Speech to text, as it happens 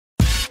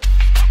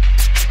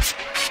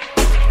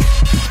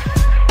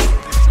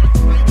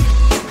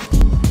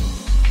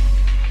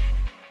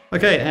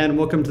Okay, and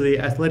welcome to the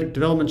Athletic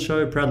Development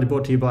Show, proudly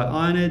brought to you by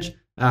Iron Edge.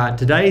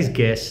 Today's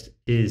guest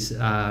is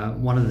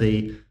one of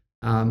the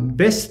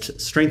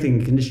best strength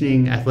and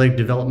conditioning athletic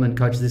development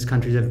coaches this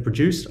country's ever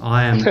produced.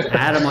 I am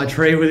out of my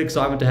tree with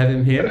excitement to have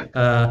him here.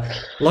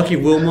 Lachie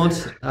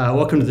Wilmot,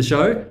 welcome to the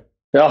show.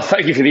 Oh,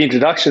 thank you for the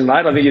introduction,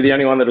 mate. I think you're the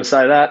only one that'll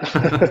say that.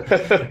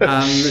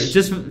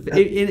 Just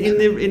in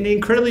the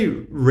incredibly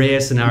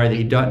rare scenario that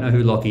you don't know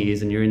who Lachie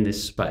is and you're in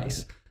this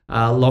space,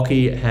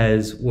 Lachie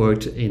has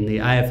worked in the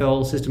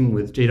AFL system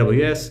with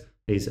GWS.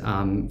 He's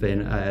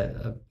been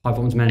a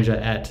high-performance manager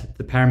at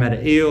the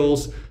Parramatta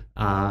Eels.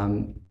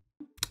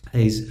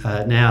 He's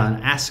now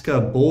an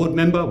ASCA board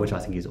member, which I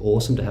think is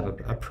awesome to have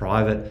a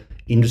private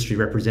industry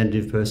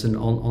representative person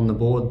on the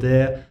board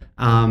there.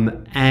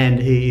 And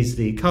he's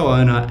the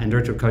co-owner and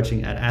director of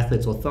coaching at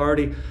Athletes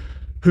Authority,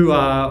 who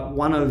are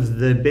one of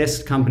the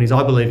best companies,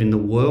 I believe, in the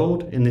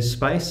world in this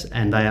space.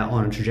 And they are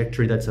on a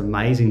trajectory that's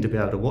amazing to be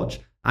able to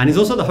watch. And he's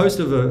also the host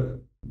of a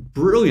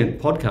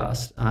brilliant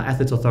podcast,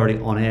 Athletes Authority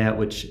On Air,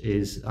 which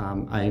is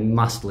a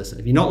must listen.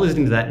 If you're not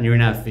listening to that and you're in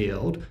our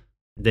field,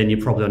 then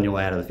you're probably on your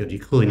way out of the field.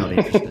 You're clearly not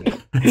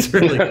interested. It's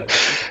really good.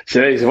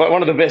 Jeez,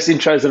 one of the best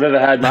intros I've ever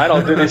had, mate.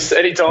 I'll do this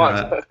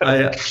anytime. Look,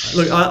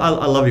 I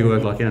love your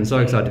work, Lachie, and I'm so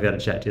excited to be able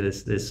to chat to you.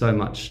 There's so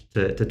much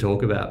to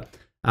talk about.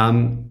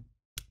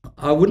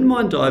 I wouldn't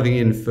mind diving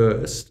in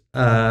first.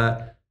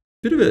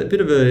 Bit of a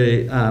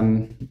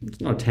it's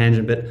not a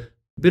tangent, but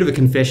a bit of a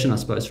confession, I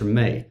suppose, from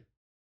me.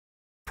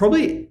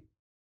 Probably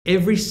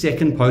every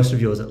second post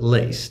of yours, at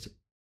least,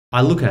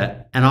 I look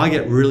at and I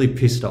get really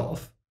pissed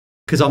off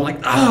because I'm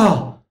like,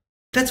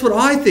 that's what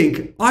I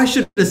think. I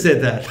should have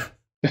said that.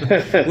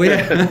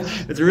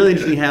 It's really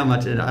interesting how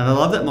much, and I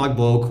love that Mike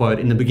Boyle quote,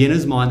 in the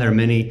beginner's mind, there are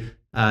many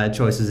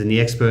choices. In the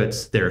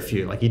experts, there are a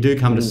few. Like, you do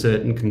come to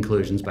certain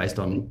conclusions based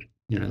on,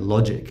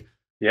 logic.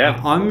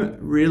 Yeah. I'm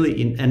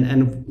really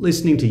and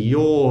listening to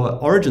your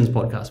Origins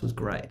podcast was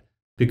great,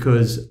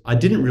 because I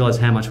didn't realize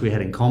how much we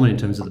had in common in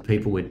terms of the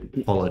people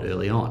we'd followed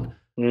early on.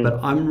 But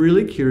I'm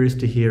really curious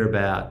to hear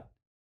about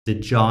the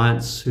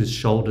giants whose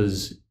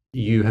shoulders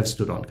you have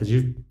stood on, because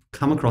you've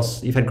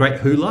had great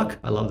who luck.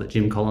 I love that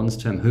Jim Collins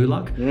term, who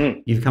luck.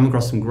 You've come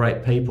across some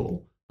great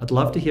people. I'd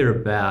love to hear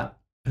about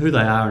who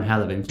they are and how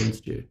they've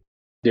influenced you.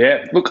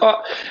 Yeah, look,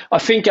 I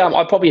think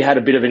I probably had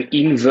a bit of an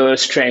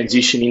inverse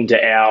transition into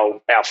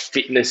our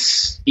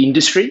fitness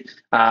industry.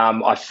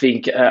 I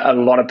think a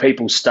lot of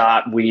people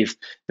start with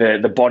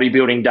the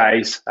bodybuilding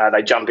days.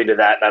 They jump into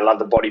that. They love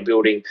the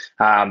bodybuilding.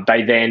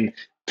 They then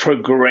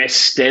progress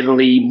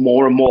steadily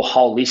more and more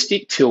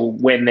holistic till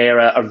when they're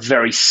a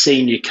very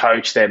senior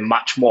coach, they're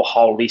much more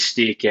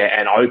holistic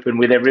and open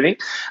with everything.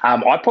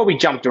 I probably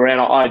jumped around.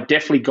 I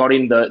definitely got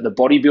in the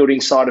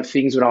bodybuilding side of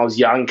things when I was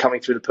young,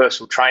 coming through the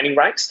personal training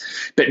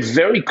ranks, but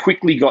very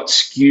quickly got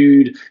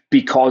skewed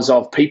because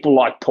of people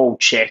like Paul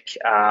Chek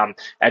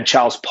and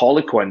Charles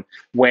Poliquin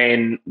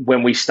when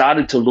we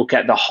started to look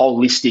at the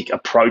holistic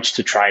approach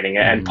to training.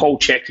 And Paul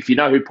Chek, if you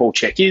know who Paul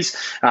Chek is,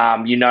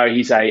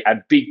 he's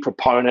a big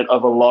proponent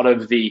of a lot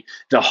of the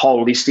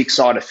holistic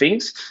side of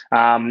things.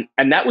 And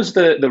that was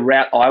the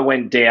route I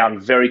went down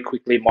very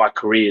quickly in my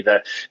career,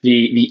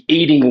 the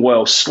eating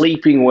well,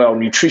 sleeping well,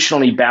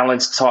 nutritionally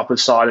balanced type of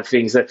side of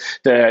things,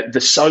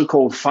 the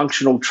so-called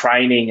functional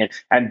training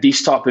and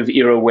this type of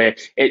era where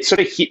it sort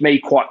of hit me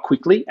quite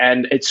quickly.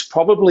 And it's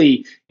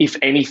probably, if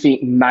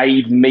anything,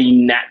 made me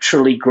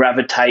naturally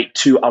gravitate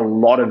to a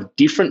lot of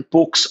different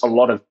books, a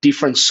lot of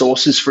different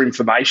sources for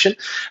information.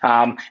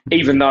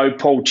 Even though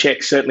Paul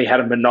Chek certainly had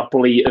a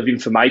monopoly of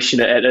information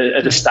at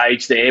a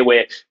stage there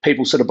where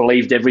people sort of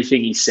believed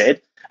everything he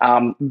said.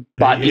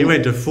 But he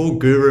went to full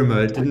guru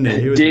mode, didn't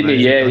he? Didn't he?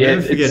 Yeah, I'll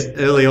never forget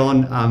early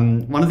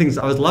on, one of the things,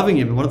 I was loving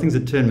him, but one of the things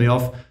that turned me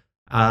off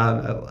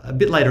a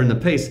bit later in the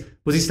piece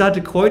was he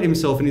started to quote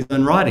himself in his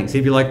own writings.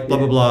 He'd be like, blah,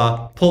 blah,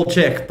 blah, Paul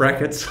Chek,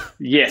 brackets.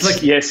 Yes,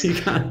 like, yes.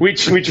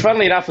 Which,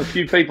 funnily enough, a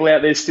few people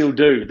out there still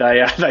do.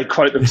 They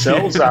quote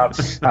themselves.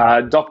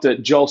 Dr.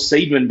 Joel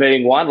Seedman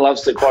being one,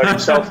 loves to quote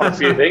himself on a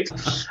few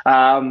things.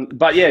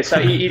 But yeah,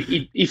 so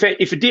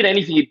if it did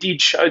anything, it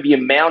did show the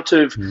amount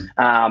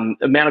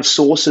of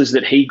sources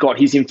that he got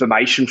his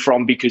information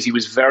from, because he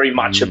was very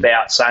much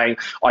about saying,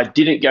 I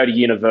didn't go to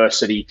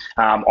university,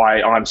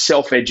 I'm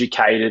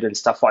self-educated and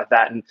stuff like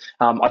that. And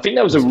I think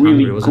that was a really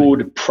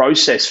good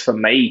process for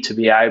me to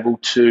be able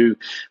to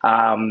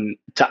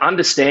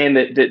understand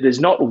that there's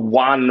not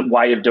one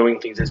way of doing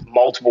things, there's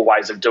multiple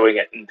ways of doing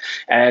it.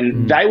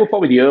 And they were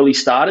probably the early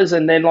starters.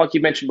 And then, like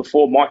you mentioned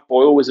before, Mike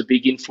Boyle was a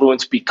big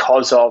influence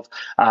because of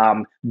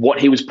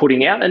what he was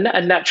putting out. And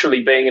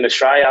naturally, being in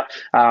Australia,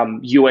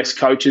 US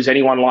coaches,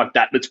 anyone like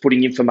that that's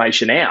putting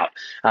information out,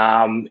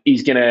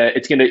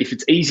 if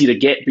it's easy to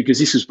get, because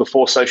this was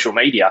before social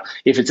media,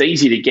 if it's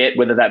easy to get,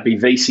 whether that be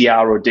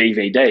VCR or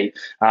DVD,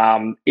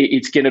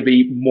 it's going to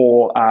be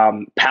more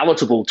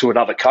palatable to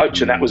another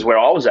coach. And that was where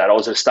I was at. I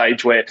was at a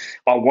stage where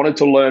I wanted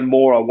to learn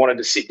more. I wanted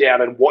to sit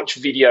down and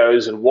watch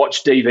videos and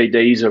watch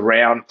DVDs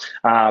around,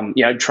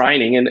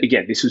 training. And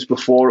again, this was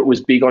before it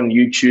was big on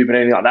YouTube and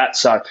anything like that.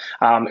 So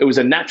it was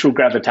a natural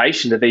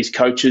gravitation to these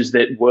coaches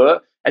that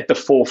were at the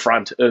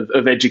forefront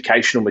of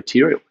educational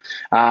material.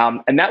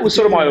 And that was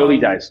sort of my early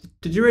days.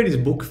 Did you read his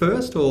book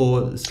first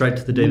or straight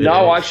to the DVD?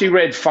 No, I actually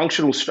read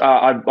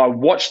I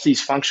watched his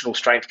Functional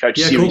Strength Coach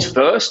series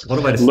first,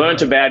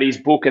 learnt about his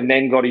book, and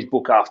then got his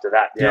book after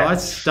that. Yeah, I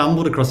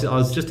stumbled across it. I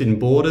was just in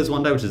Borders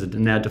one day, which is a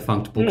now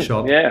defunct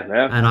bookshop.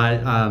 And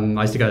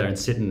I used to go there and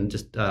sit and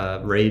just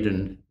read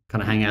and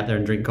kind of hang out there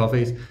and drink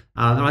coffees.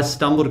 And I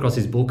stumbled across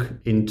his book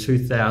in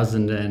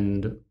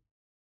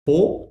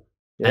 2004.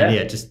 And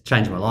it just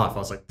changed my life. I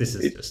was like, this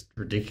is just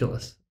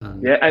ridiculous.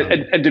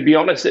 And to be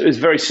honest, it was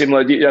very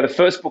similar. The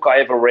first book I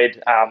ever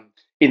read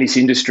in this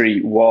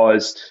industry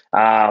was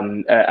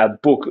a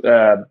book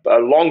a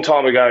long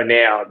time ago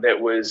now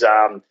that was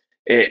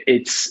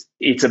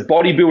it's a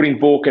bodybuilding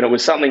book, and it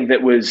was something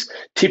that was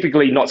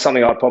typically not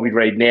something I'd probably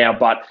read now,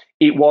 but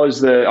it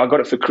was I got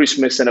it for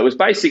Christmas, and it was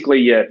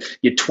basically your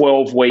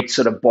 12-week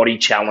sort of body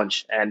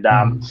challenge, and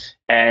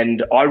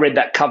I read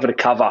that cover to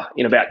cover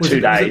in about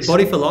 2 days. Was it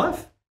Body for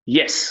Life?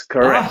 Yes,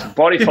 correct.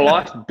 Body for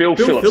Life, Bill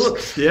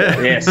Phillips.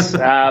 Yeah. Yes.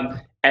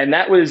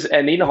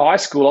 And in high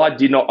school, I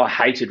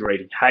hated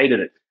reading, hated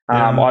it.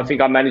 I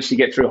think I managed to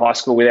get through high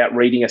school without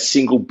reading a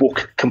single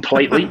book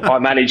completely. I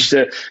managed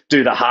to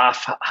do the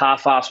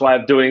half-ass way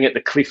of doing it,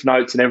 the cliff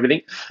notes and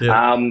everything.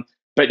 Yeah.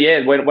 But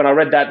yeah, when I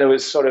read that, that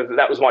was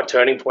my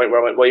turning point where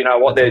I went, well, you know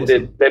what,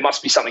 there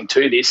must be something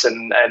to this,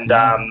 and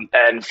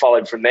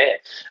followed from there.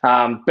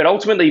 But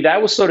ultimately,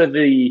 that was sort of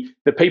the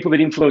people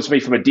that influenced me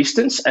from a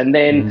distance, and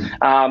then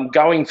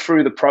going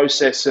through the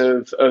process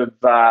of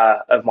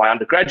my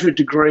undergraduate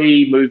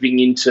degree, moving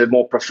into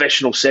more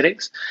professional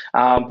settings.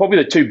 Probably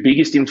the two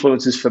biggest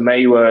influences for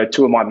me were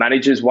two of my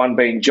managers. One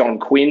being John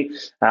Quinn,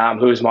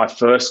 who was my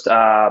first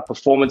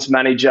performance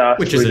manager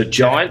through the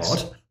Giants.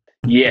 Jackpot.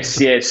 Yes.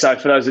 So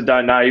for those that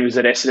don't know, he was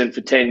at Essendon for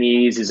 10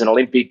 years. He's an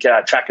Olympic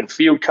track and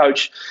field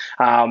coach.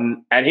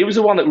 And he was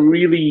the one that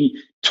really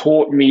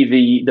taught me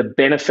the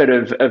benefit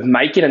of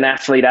making an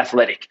athlete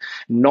athletic,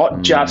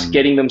 not just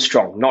getting them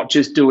strong, not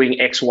just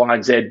doing X, Y,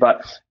 and Z,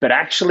 but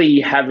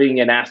actually having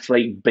an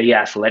athlete be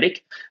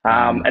athletic.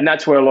 And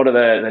that's where a lot of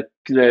the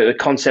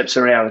concepts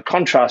around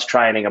contrast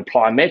training and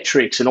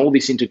plyometrics and all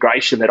this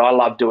integration that I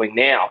love doing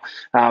now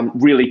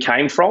really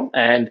came from.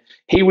 And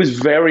he was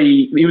a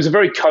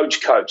very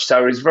coach, so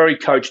he was very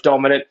coach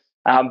dominant.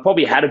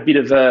 Probably had a bit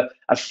of a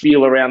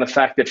feel around the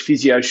fact that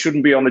physio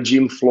shouldn't be on the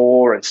gym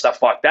floor and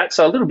stuff like that.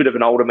 So a little bit of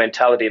an older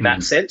mentality in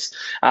that sense.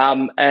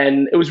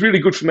 And it was really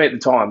good for me at the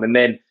time. And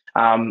then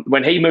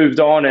when he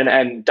moved on,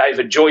 and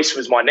David Joyce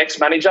was my next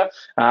manager.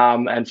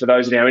 And for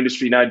those in our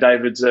industry know,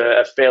 David's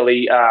a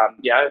fairly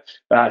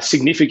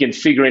significant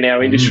figure in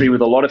our industry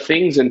with a lot of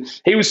things. And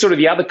he was sort of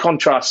the other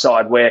contrast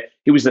side, where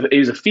he was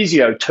a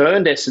physio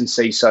turned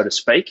S&C, so to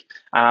speak,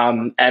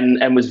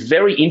 and was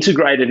very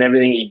integrated in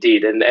everything he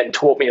did, and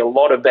taught me a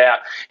lot about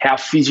how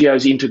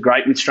physios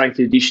integrate with strength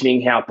and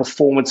conditioning, how a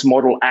performance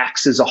model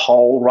acts as a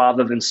whole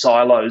rather than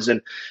silos.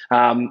 And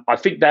I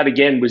think that,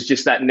 again, was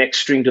just that next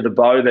string to the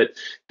bow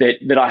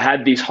that I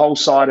had this whole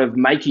side of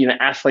making an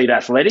athlete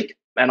athletic,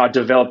 and I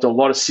developed a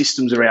lot of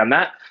systems around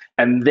that.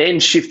 And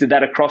then shifted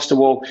that across to,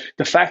 well,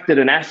 the fact that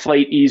an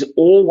athlete is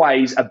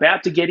always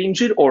about to get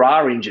injured or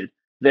are injured,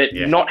 that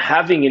not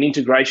having an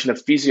integration of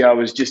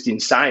physio is just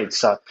insane.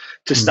 So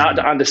to start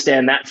to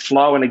understand that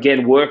flow, and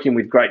again, working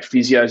with great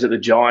physios at the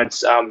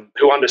Giants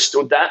who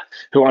understood that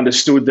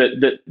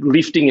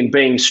lifting and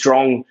being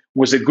strong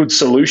was a good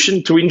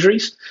solution to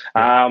injuries,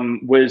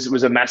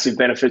 was a massive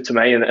benefit to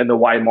me, and the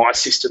way my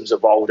systems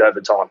evolved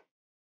over time.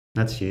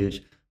 That's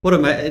huge.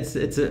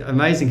 It's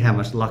amazing how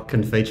much luck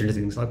can feature into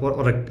things. Like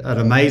what an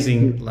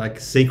amazing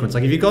sequence.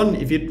 Like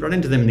if you'd run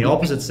into them in the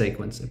opposite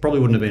sequence, it probably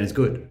wouldn't have been as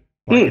good.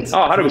 100%.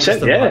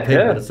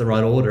 But it's the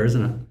right order,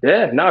 isn't it?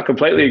 Yeah, no, I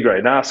completely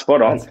agree. No,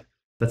 spot on.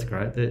 That's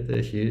great.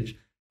 They're huge.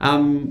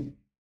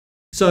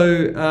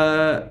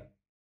 So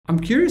I'm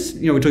curious.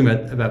 We're talking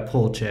about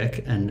Paul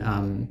Chek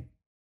and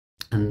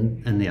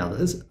the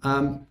others.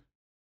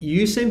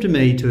 You seem to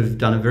me to have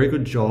done a very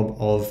good job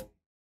of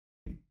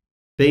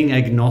being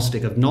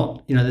agnostic, of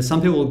not. There's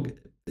some people.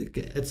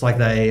 It's like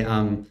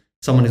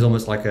someone is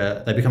almost like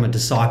they become a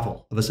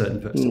disciple of a certain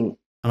person.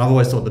 And I've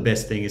always thought the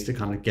best thing is to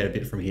kind of get a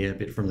bit from here, a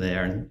bit from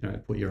there,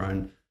 and put your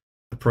own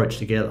approach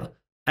together.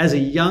 As a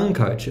young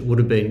coach, it would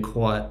have been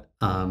quite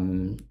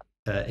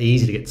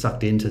easy to get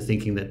sucked into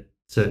thinking that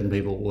certain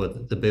people were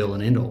the be-all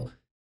and end-all.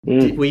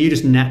 Were you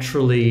just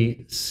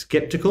naturally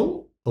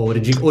skeptical, or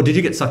did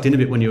you get sucked in a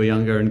bit when you were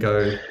younger and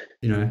go,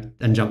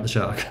 and jump the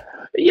shark?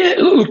 Yeah,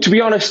 look, to be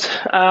honest,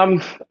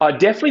 I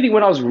definitely think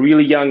when I was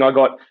really young, I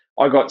got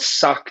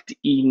sucked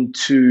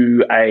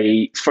into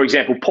for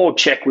example, Paul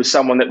Chek was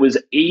someone that was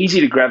easy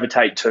to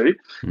gravitate to.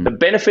 The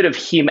benefit of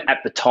him at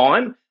the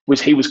time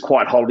was he was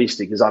quite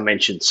holistic, as I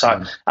mentioned.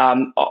 So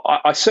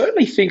I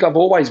certainly think I've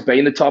always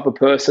been the type of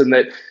person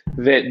that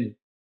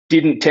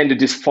didn't tend to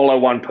just follow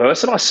one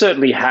person. I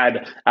certainly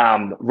had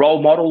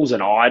role models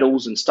and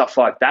idols and stuff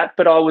like that,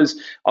 but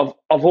I've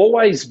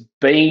always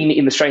been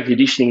in the strength and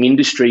conditioning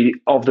industry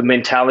of the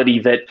mentality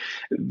that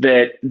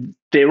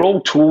they're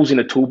all tools in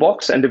a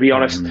toolbox. And to be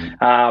honest,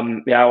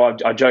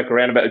 I joke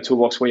around about the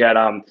toolbox. We had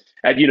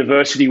at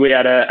university, we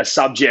had a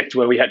subject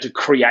where we had to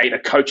create a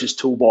coach's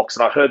toolbox,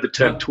 and I heard the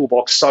term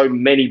toolbox so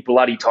many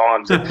bloody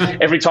times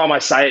that every time I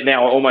say it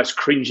now, I almost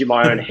cringe in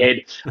my own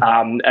head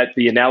at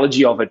the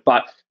analogy of it.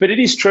 But it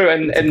is true,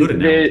 and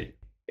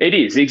it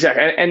is,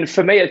 exactly. And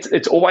for me,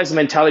 it's always the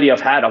mentality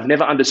I've had. I've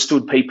never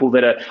understood people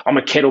that I'm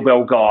a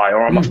kettlebell guy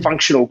or I'm a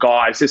functional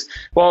guy. It's just,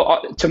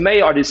 to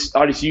me, I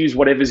just use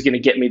whatever's going to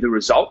get me the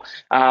result.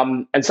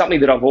 And something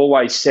that I've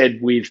always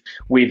said with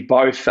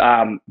both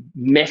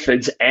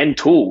methods and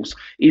tools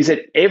is that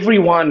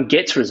everyone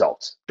gets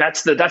results.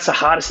 That's the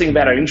hardest thing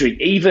about our industry,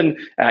 even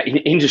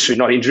industry,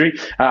 not injury,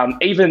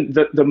 even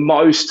the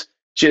most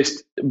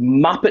just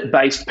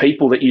Muppet-based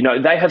people that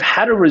they have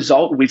had a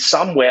result with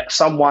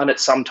someone at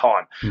some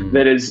time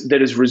that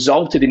has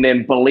resulted in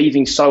them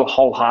believing so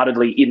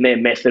wholeheartedly in their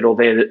method or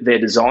their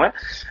design.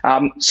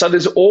 So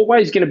there's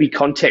always going to be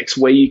context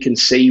where you can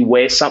see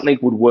where something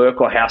would work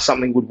or how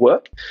something would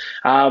work.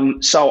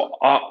 So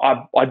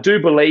I do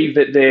believe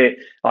that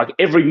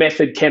every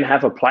method can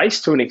have a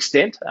place to an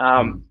extent,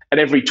 and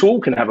every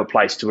tool can have a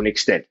place to an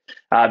extent.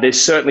 There's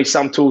certainly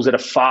some tools that are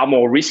far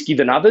more risky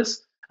than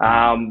others.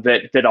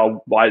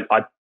 That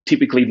I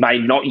typically may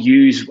not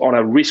use on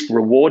a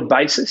risk-reward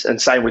basis,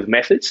 and same with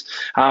methods.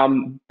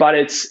 But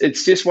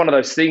it's just one of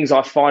those things.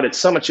 I find it's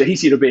so much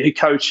easier to be a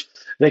coach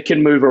that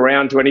can move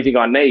around to anything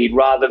I need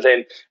rather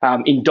than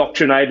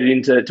indoctrinated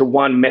into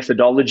one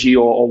methodology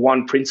or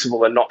one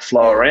principle and not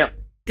flow around.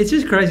 It's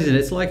just crazy, isn't it?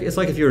 It's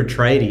like if you're a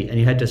tradie and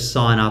you had to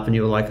sign up and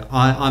you were like,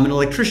 I'm an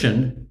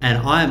electrician and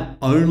I'm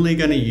only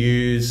going to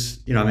use,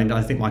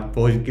 I think Mike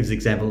Boyd gives the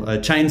example, a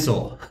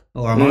chainsaw,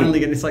 or I'm only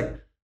going to, it's like,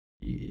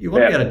 you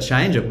want to be able to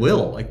change at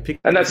will,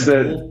 and that's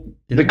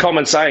the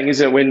common saying,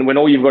 isn't it? When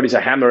all you've got is a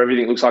hammer,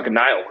 everything looks like a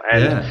nail.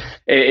 And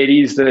it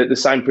is the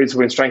same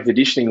principle in strength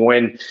conditioning.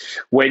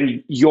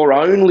 When your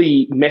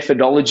only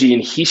methodology in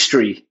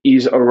history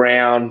is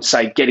around,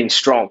 say, getting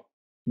strong,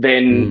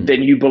 then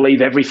you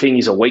believe everything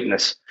is a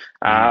weakness.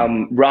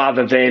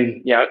 Rather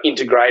than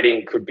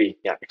integrating, could be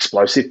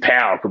explosive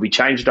power, could be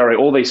change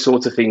direction, all these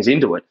sorts of things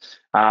into it.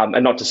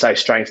 And not to say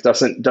strength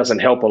doesn't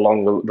help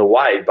along the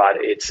way, but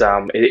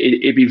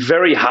it'd be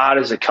very hard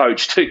as a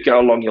coach to go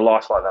along your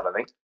life like that, I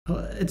think.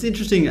 It's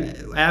interesting.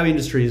 Our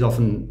industry is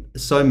often,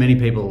 so many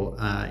people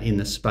in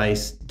the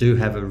space do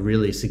have a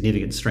really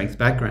significant strength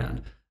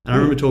background. And I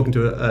remember talking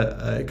to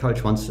a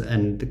coach once,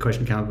 and the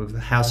question came up of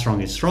how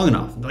strong is strong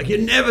enough? Like, you're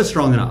never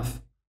strong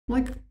enough. I'm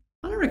like,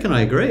 I don't reckon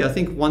I agree. I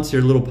think once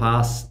you're a little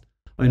past,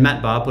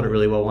 Matt Barr put it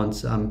really well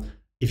once,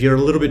 if you're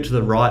a little bit to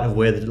the right of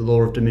where the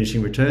law of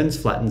diminishing returns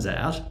flattens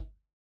out,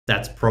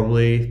 that's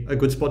probably a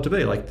good spot to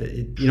be. Like,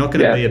 you're not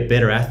going to be a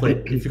better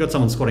athlete. If you've got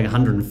someone squatting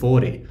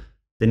 140,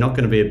 they're not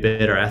going to be a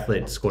better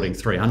athlete squatting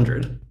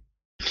 300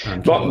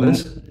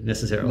 kilos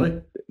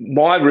necessarily.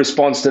 My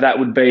response to that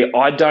would be,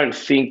 I don't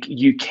think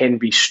you can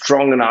be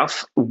strong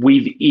enough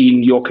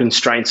within your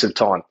constraints of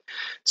time.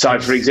 So,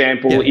 for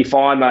example, if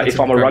I'm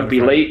a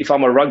rugby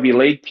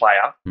league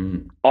player,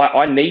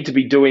 I need to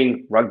be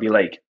doing rugby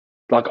league.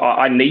 Like,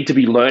 I need to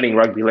be learning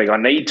rugby league. I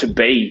need to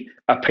be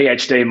a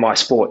PhD in my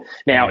sport.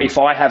 Now, if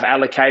I have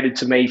allocated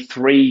to me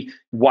 3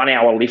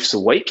 1-hour lifts a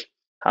week,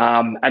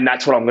 and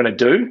that's what I'm going to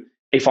do.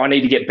 If I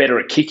need to get better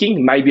at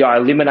kicking, maybe I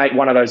eliminate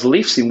one of those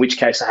lifts, in which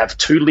case I have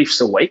 2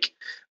 lifts a week.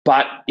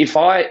 But if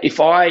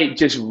I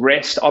just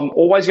rest, I'm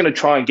always going to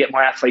try and get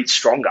my athletes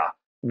stronger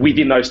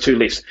within those 2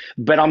 lifts.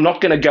 But I'm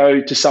not going to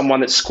go to someone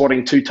that's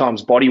squatting 2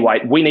 times body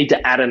weight. We need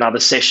to add another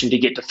session to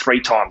get to 3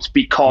 times,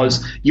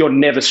 because you're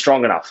never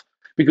strong enough.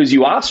 Because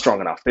you are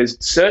strong enough. There's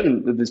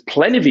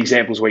plenty of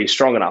examples where you're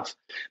strong enough.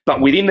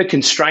 But within the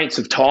constraints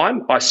of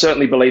time, I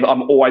certainly believe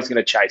I'm always going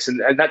to chase.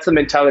 And that's the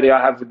mentality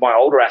I have with my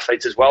older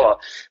athletes as well. I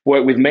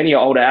work with many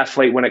older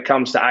athletes when it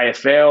comes to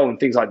AFL and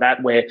things like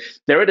that, where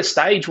they're at a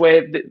stage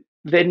where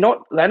they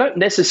don't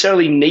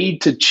necessarily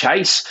need to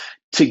chase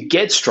to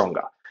get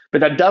stronger. But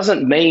that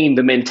doesn't mean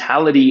the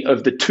mentality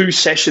of the 2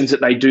 sessions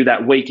that they do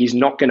that week is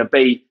not going to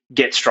be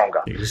get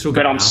stronger.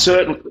 But I'm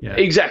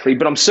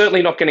But I'm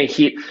certainly not going to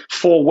hit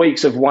 4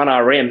 weeks of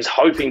 1RMs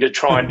hoping to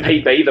try and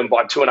PB them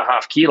by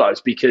 2.5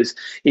 kilos, because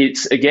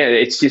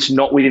it's just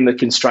not within the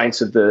constraints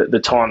of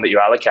the time that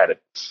you're allocated.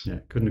 Yeah,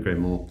 couldn't agree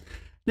more.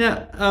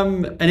 Now,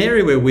 an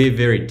area where we're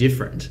very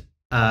different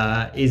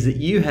is that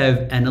you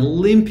have an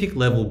Olympic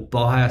level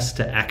bias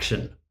to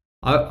action.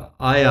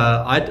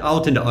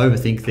 I'll tend to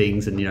overthink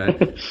things, and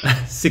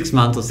 6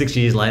 months or 6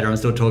 years later, I'm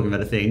still talking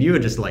about a thing. And you were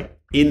just like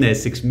in there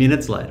 6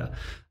 minutes later.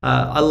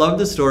 I love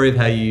the story of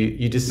how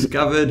you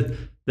discovered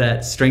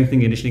that strength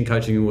and conditioning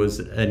coaching was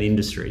an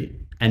industry,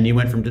 and you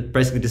went from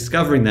basically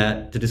discovering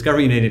that to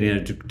discovering you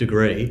needed a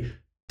degree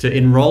to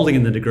enrolling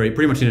in the degree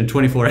pretty much in a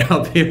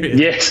 24-hour period.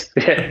 Yes.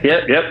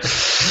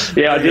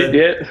 Yeah, I did.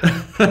 Yeah.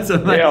 That's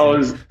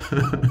amazing.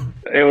 Yeah,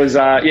 It was,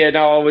 I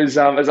was,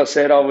 as I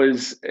said, I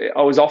was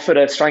offered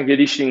a strength and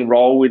conditioning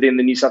role within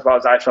the New South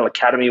Wales AFL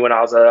Academy when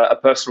I was a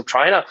personal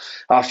trainer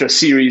after a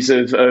series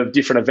of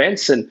different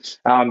events. And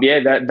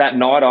that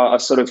night I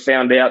sort of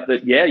found out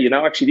that,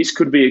 actually this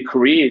could be a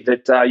career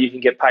that you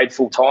can get paid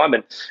full time.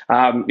 And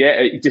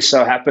it just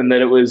so happened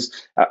that it was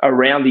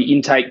around the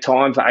intake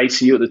time for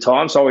ACU at the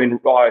time. So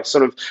I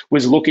sort of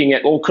was looking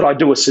at, could I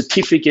do a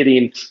certificate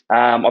in,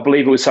 I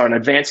believe it was an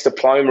advanced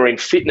diploma in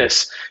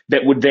fitness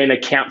that would then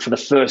account for the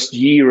first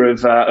year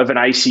of an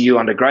ACU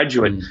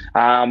undergraduate.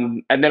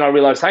 And then I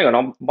realised, hang on,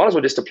 I might as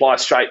well just apply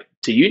straight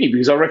to uni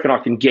because I reckon I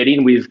can get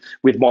in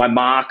with my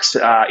marks,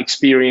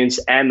 experience,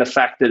 and the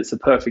fact that it's the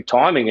perfect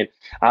timing.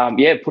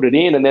 And put it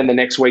in. And then the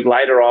next week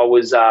later, I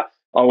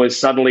was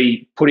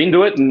suddenly put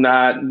into it,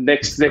 and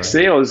next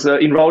thing I was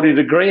enrolled in a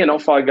degree, and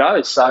off I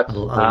go. So,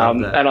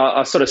 and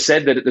I sort of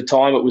said that at the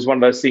time it was one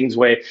of those things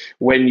where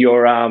when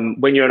you're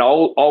an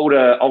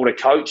older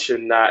coach,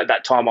 and at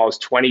that time I was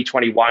 20,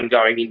 21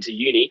 going into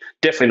uni,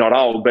 definitely not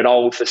old, but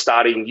old for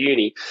starting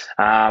uni.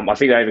 I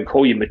think they even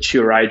call you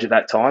mature age at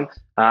that time.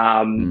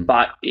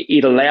 But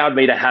it allowed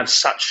me to have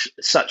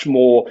such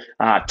more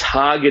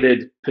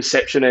targeted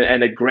perception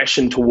and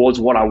aggression towards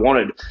what I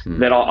wanted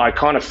that I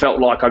kind of felt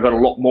like I got a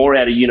lot more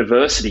out of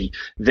university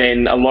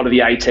than a lot of the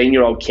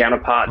 18-year-old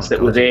counterparts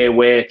that were there,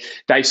 where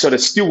they sort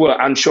of still were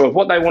unsure of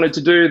what they wanted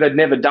to do. They'd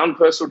never done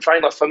personal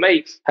training. Like for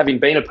me, having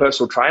been a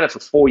personal trainer for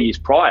 4 years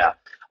prior,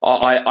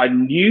 I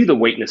knew the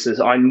weaknesses.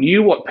 I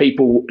knew what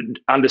people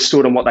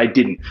understood and what they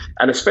didn't.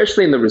 And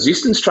especially in the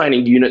resistance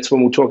training units,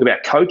 when we'll talk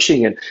about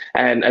coaching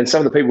and some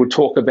of the people would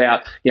talk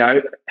about,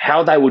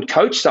 how they would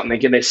coach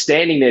something, and they're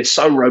standing there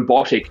so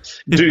robotic,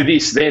 do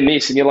this, then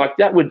this. And you're like,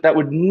 that would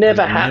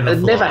never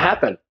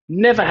happen.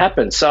 Never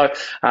happen. So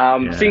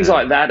things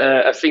like that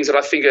are things that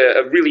I think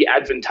are really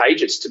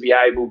advantageous to be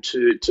able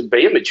to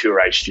be a mature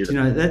age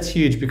student. That's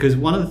huge, because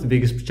one of the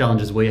biggest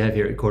challenges we have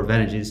here at Core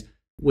Advantage is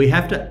we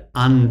have to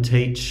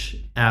unteach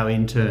our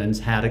interns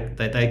how to,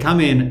 they come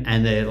in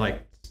and they're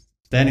like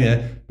standing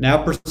there,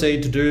 now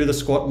proceed to do the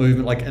squat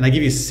movement, and they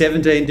give you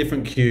 17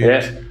 different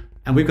cues,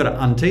 and we've got to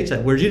unteach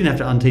that. Whereas you didn't have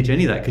to unteach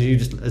any of that, because you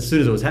just, as soon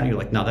as it was happening, you're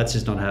like, no, that's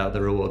just not how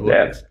the real world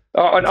works.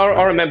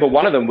 I remember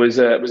one of them was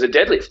a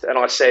deadlift, and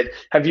I said,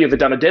 have you ever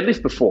done a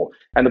deadlift before?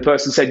 And the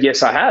person said,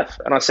 yes, I have.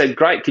 And I said,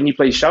 great, can you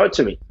please show it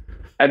to me?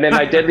 And then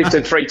they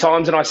deadlifted 3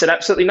 times, and I said,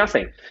 absolutely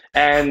nothing.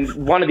 And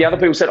one of the other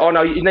people said, oh,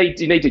 no, you need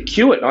to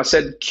cue it. And I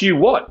said, cue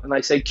what? And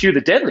they said, cue the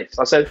deadlift.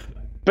 I said,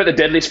 but the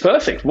deadlift's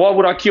perfect. Why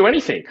would I cue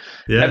anything?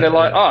 And they're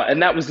like,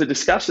 and that was the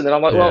discussion. And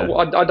I'm like,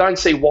 well, I don't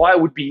see why I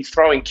would be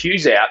throwing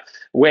cues out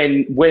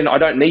when I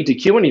don't need to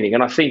cue anything.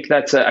 And I think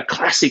that's a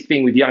classic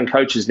thing with young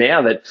coaches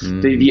now, that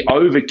the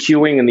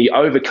over-cueing and the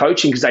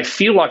over-coaching, because they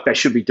feel like they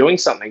should be doing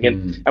something.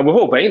 And we've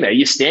all been there.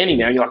 You're standing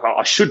there and you're like,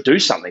 I should do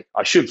something.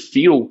 I should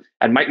feel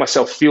and make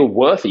myself feel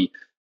worthy.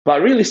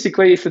 But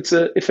realistically, if it's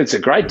a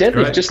great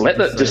deadlift, just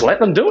let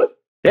them do it.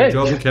 Yeah,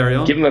 job and carry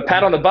on. Give them a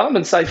pat on the bum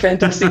and say,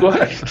 fantastic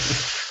work.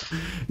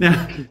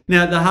 Now,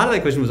 the heart of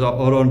that question was,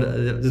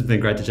 this has been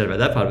great to chat about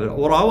that part of it.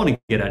 What I want to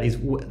get at is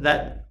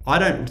that I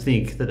don't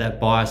think that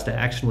bias to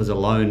action was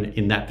alone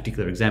in that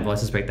particular example. I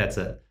suspect that's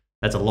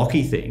a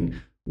Lockie thing.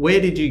 Where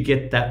did you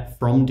get that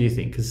from, do you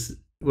think? Because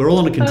we're all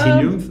on a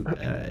continuum.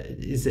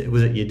 Was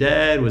it your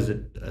dad? Was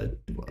it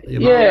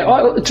your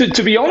mum?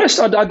 To be honest,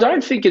 I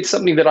don't think it's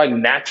something that I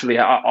naturally.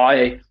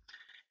 I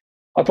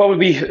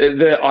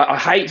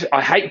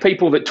hate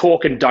people that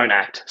talk and don't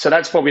act. So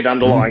that's probably the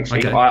underlying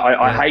thing.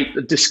 I hate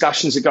the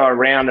discussions that go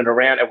around and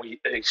around, and we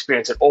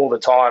experience it all the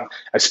time,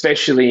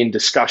 especially in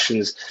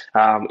discussions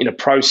in a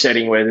pro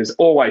setting where there's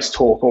always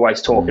talk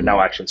and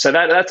no action. So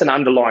that's an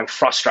underlying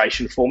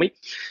frustration for me.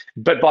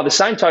 But by the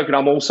same token,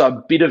 I'm also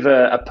a bit of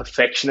a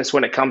perfectionist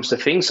when it comes to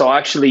things. So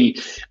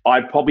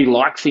I probably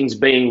like things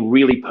being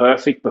really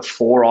perfect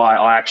before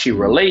I actually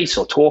release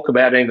or talk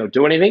about anything or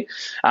do anything.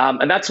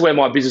 And that's where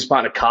my business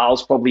partner,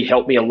 Carl's, probably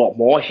helped me a lot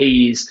more.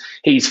 He's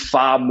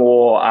far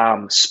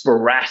more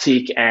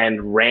sporadic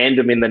and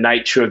random in the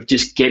nature of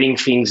just getting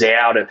things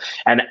out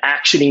and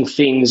actioning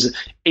things,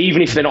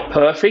 even if they're not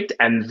perfect,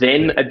 and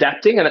then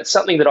adapting. And it's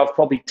something that I've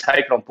probably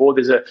taken on board.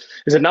 There's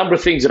a number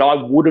of things that I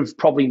would have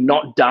probably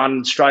not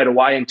done straight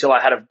away until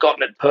I had have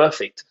gotten it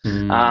perfect.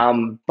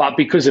 But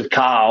because of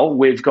Carl,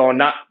 we've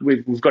gone,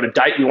 we've got a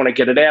date, we want to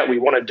get it out, we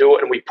want to do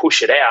it, and we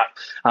push it out.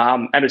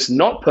 And it's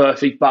not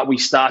perfect, but we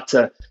start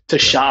to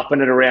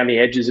sharpen it around the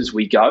edges as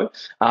we go.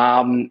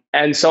 And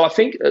so I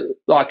think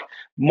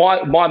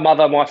my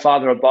mother, my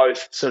father are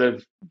both sort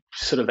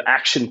of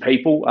action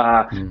people.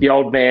 The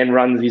old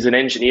man he's an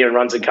engineer and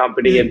runs a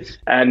company,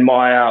 and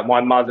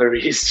my mother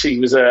she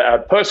was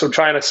a personal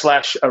trainer /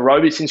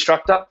 aerobics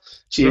instructor.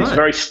 She is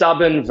very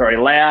stubborn, very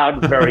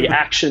loud, very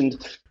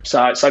actioned.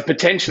 So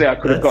potentially I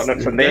could have gotten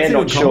it from there.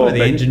 Not sure.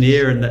 The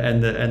engineer and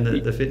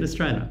the fitness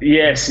trainer.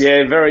 Yes,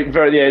 very,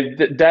 very.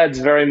 Yeah, Dad's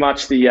very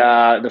much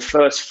the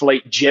first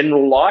fleet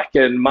general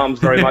and Mum's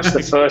very much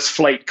the first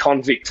fleet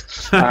convict.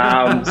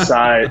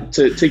 So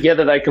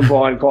together they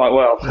combine quite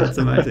well. That's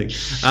amazing.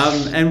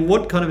 And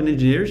what kind of an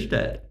engineer is your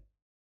dad?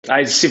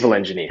 He's a civil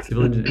engineer.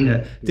 Civil engineer.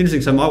 Yeah. It's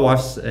interesting. So my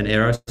wife's an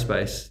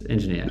aerospace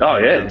engineer. Oh,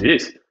 yeah, it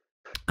is.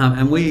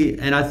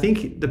 And I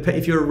think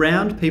if you're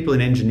around people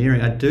in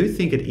engineering, I do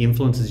think it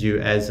influences you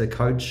as a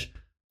coach.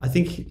 I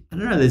don't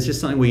know, there's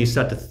just something where you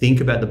start to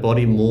think about the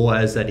body more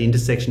as that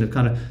intersection of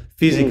kind of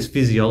physics,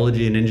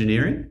 physiology, and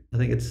engineering. I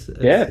think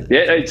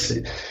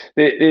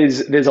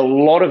there's a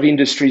lot of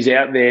industries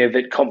out there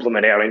that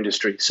complement our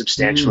industry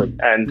substantially.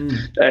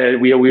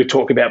 We were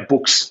talking about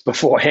books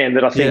beforehand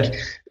that I think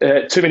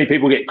too many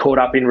people get caught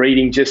up in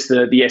reading just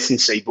the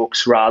S&C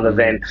books rather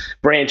than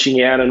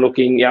branching out and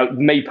looking.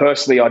 Me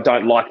personally, I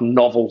don't like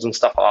novels and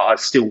stuff. I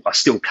still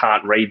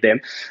can't read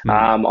them.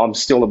 I'm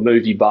still a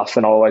movie buff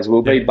and I always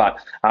will be, but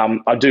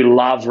I do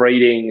love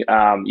reading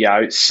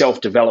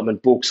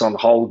self-development books on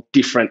whole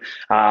different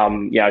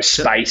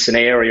space and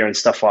area and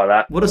stuff like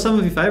that. What are some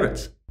of your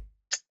favorites?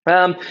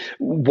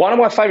 One of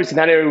my favorites in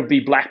that area would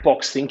be Black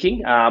Box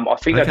Thinking. I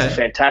think that's a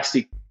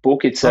fantastic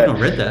book. I've not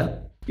read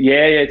that.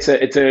 Yeah, it's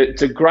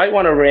a great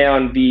one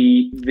around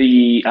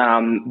the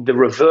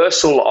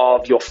reversal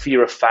of your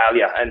fear of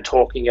failure and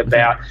talking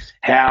about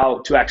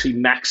how to actually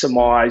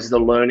maximize the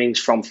learnings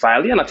from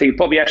failure. And I think it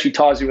probably actually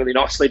ties in really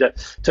nicely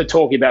to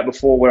talking about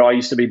before, where I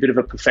used to be a bit of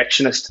a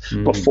perfectionist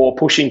before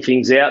pushing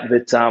things out.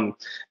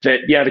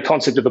 The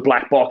concept of the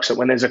black box, that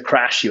when there's a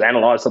crash, you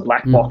analyze the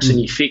black box and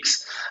you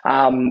fix.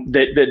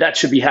 That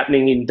should be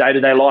happening in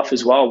day-to-day life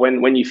as well.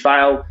 When you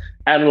fail,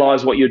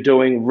 analyze what you're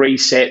doing,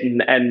 reset,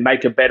 and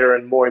make a better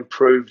and more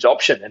improved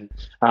option. And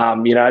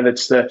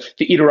that's the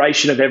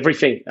iteration of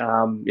everything.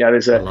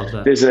 There's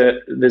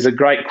a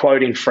great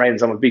quote in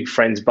Friends. I'm a big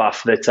Friends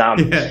buff. When they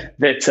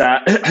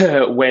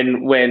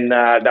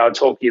were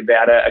talking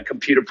about a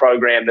computer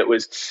program that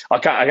was, I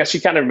guess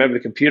you can't remember the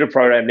computer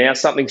program now,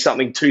 something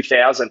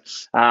 2000.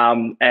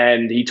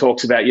 And he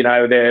talks about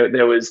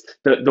there was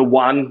the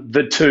 1,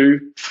 the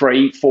 2,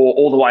 3, 4,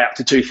 all the way up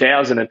to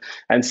 2000,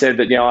 and said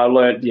that I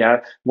learned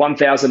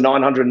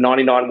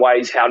 1,999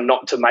 ways how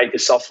not to make a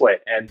software.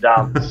 And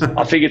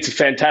I think it's a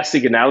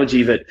fantastic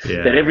analogy that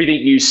everything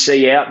you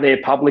see out there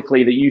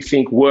publicly that you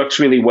think works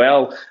really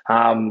well.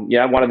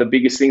 One of the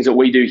biggest things that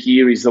we do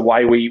here is the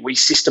way we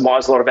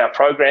systemize a lot of our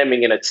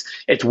programming, and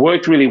it's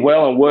worked really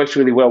well and works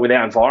really well with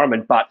our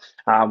environment. But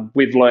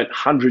we've learned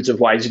hundreds of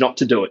ways not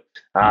to do it,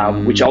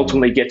 which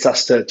ultimately gets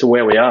us to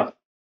where we are.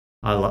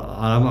 I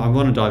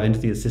want to dive into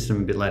the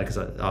system a bit later because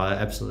I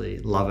absolutely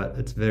love it.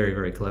 It's very,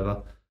 very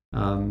clever.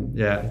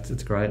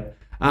 It's great.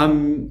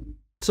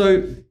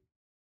 So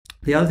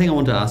the other thing I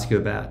want to ask you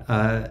about,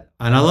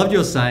 and I loved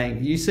your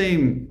saying, you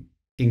seem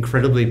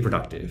incredibly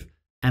productive.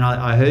 And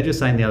I heard you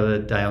saying the other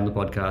day on the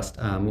podcast,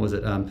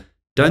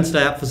 don't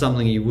stay up for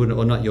something you wouldn't,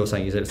 or not you're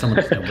saying, you said someone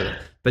else with it,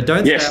 but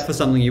don't stay up for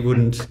something you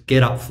wouldn't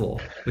get up for,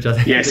 which I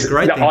think is a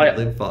great thing to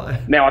live by.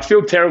 Now, I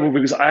feel terrible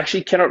because I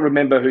actually cannot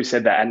remember who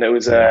said that. And there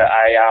was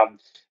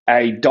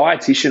a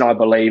dietitian, I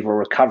believe, or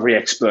recovery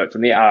expert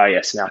from the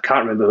RAS. Now, I can't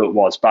remember who it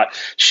was, but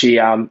she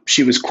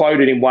was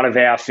quoted in one of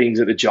our things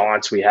at the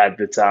Giants we had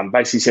that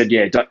basically said,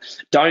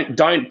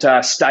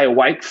 don't stay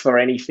awake for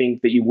anything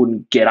that you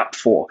wouldn't get up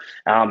for.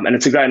 And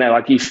it's a great note.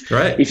 Like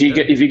if you're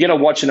going to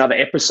watch another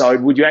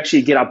episode, would you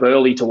actually get up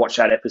early to watch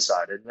that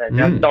episode? And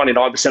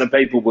 99% of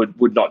people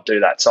would not do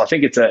that. So I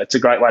think it's a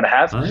great way to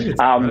have. I think it's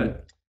great.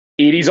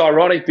 It is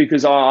ironic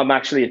because I'm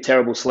actually a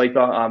terrible sleeper.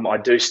 I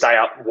do stay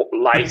up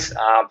late.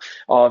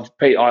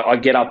 I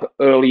get up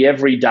early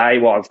every day.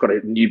 Well, I've got a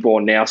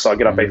newborn now, so I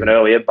get up even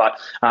earlier. But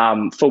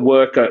for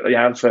work,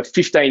 for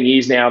 15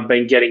 years now, I've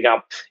been getting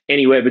up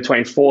anywhere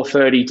between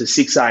 4:30 to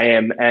 6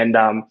 a.m. And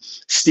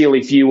still,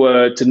 if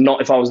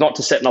I was not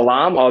to set an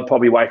alarm, I would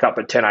probably wake up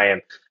at 10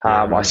 a.m.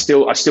 I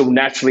still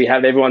naturally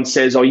have. Everyone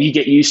says, "Oh, you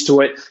get used to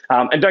it."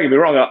 And don't get me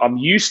wrong, I'm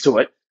used to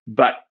it.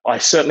 But I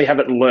certainly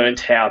haven't learned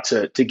how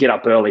to get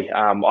up early.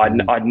 I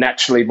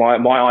naturally, my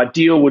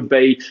ideal would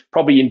be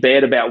probably in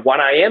bed about 1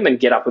 a.m. and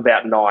get up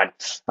about 9.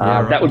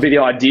 That would be the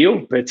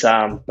ideal, but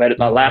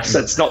alas,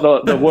 that's not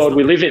the world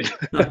we live in.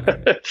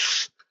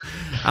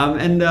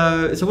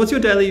 So what's your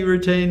daily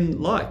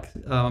routine like?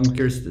 I'm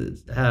curious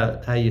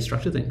how you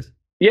structure things.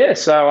 Yeah,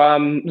 so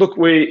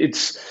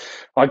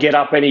I get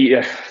up at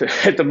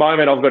the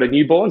moment I've got a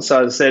newborn,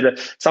 so as I said,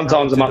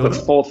 sometimes I'm up at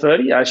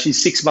 4:30. She's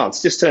 6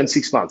 months, just turned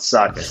 6 months.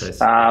 So she's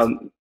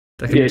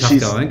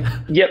going.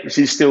 Yep,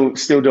 she's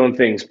still doing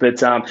things.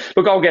 But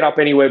look, I'll get up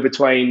anywhere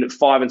between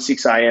 5 and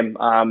 6 a.m.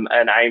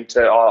 And aim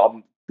to.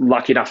 I'm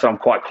lucky enough that I'm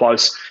quite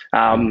close.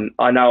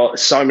 I know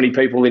so many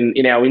people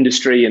in our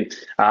industry, and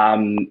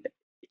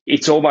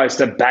it's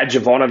almost a badge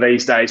of honor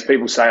these days.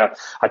 People say,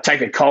 I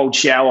take a cold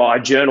shower, I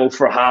journal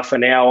for half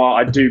an hour,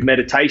 I do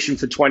meditation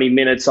for 20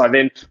 minutes. I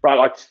then,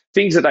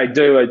 things that they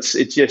do, it's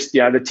just,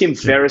 the Tim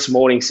Ferriss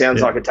morning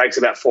sounds like it takes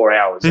about 4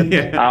 hours.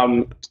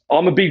 I'm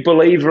a big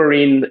believer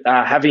in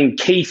having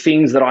key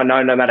things that I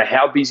know no matter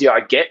how busy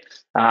I get,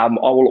 I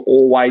will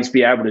always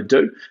be able to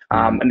do.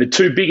 And the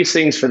two biggest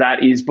things for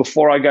that is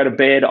before I go to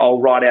bed, I'll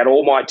write out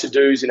all my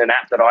to-dos in an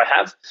app that I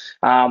have.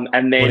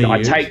 And then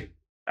I take...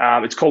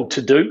 it's called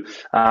To Do.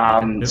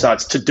 So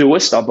it's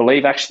Todoist, I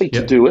believe, actually,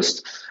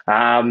 Todoist.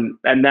 And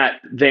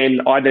that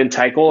then I then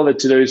take all of the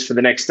to-dos for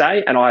the next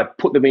day and I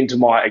put them into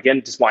my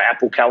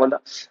Apple calendar,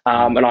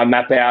 and I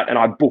map out and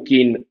I book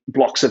in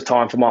blocks of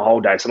time for my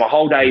whole day. So my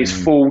whole day is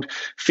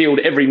filled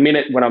every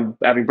minute when I'm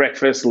having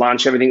breakfast,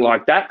 lunch, everything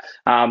like that.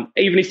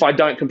 Even if I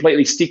don't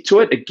completely stick to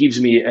it, it gives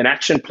me an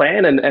action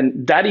plan,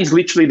 and that is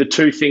literally the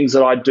two things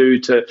that I do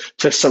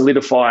to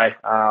solidify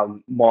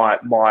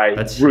my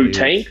That's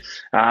routine.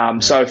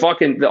 huge. So if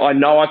I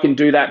know I can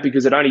do that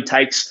because it only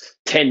takes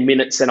 10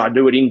 minutes and I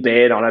do it in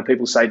bed. I know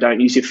people say don't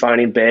use your phone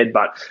in bed,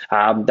 but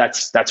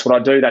that's what I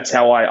do. That's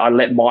how I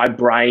let my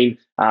brain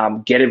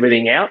get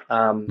everything out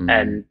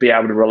and be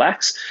able to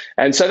relax.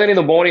 And so then in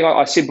the morning,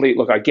 I simply,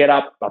 I get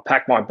up, I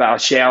pack my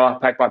bag, shower,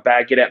 pack my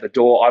bag, get out the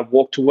door. I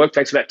walk to work,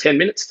 takes about 10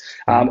 minminutes.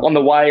 On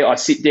the way, I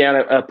sit down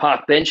at a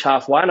park bench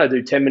halfway and I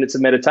do 10 minutes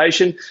of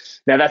meditation.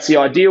 Now, that's the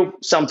ideal.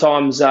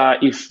 Sometimes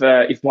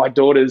if my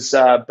daughter's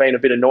been a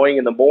bit annoying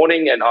in the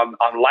morning and I'm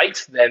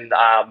late, then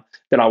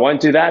I won't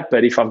do that.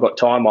 But if I've got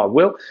time, I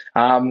will.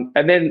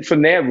 And then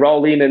from there,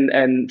 roll in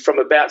and from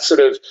about sort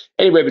of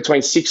anywhere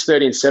between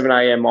 6:30 and 7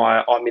 a.m.,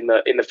 I'm in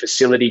the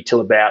facility till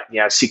about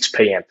 6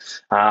 p.m.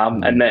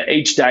 And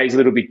each day is a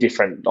little bit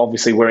different.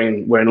 Obviously, we're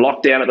in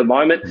lockdown at the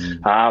moment,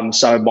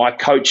 so my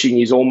coaching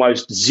is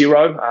almost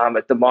zero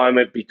at the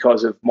moment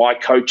because of my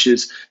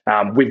coaches.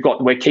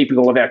 We're keeping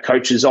all of our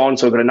coaches on,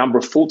 so we've got a number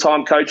of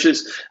full-time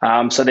coaches.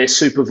 So they're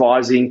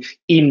supervising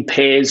in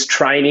pairs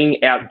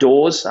training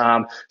outdoors.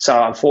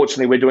 So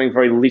unfortunately, we're doing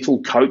very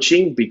little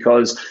coaching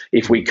because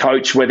if we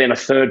coach, we're then a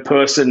third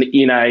person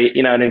in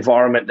an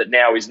environment that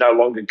now is no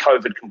longer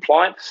COVID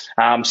compliant.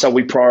 So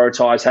we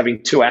prioritize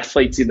having two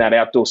athletes in that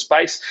outdoor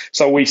space.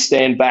 So we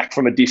stand back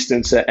from a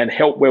distance and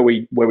help where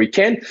we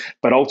can,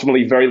 but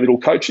ultimately very little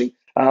coaching.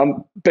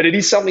 But it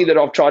is something that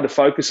I've tried to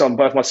focus on,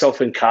 both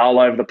myself and Carl,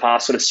 over the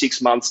past sort of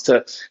 6 months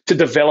to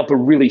develop a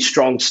really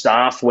strong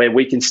staff where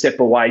we can step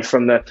away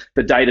from the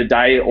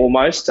day-to-day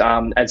almost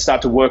and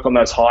start to work on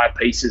those higher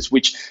pieces,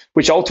 which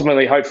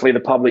ultimately, hopefully, the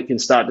public can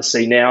start to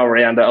see now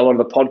around a lot of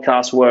the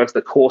podcast work,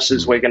 the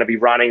courses we're going to be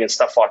running and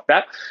stuff like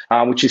that,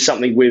 which is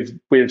something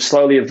we've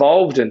slowly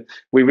evolved. And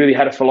we really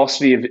had a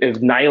philosophy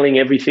of nailing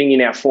everything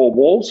in our four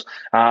walls.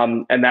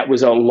 And that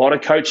was a lot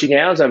of coaching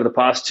hours over the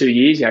past 2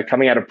 years,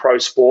 coming out of pro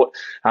sport,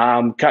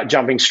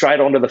 jumping straight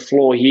onto the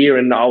floor here.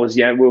 And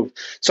we were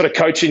sort of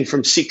coaching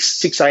from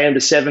 6 a.m. to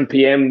 7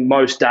 p.m.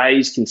 most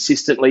days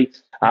consistently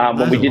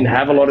when we didn't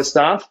have a lot of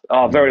staff.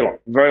 Very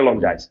long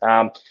days.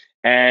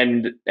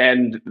 And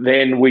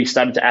then we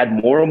started to add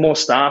more and more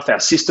staff.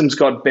 Our systems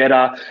got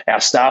better. Our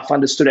staff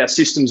understood our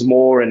systems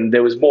more, and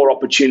there was more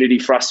opportunity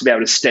for us to be able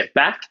to step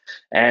back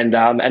and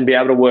be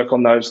able to work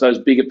on those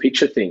bigger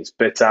picture things.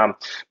 But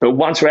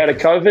once we're out of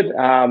COVID,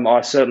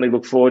 I certainly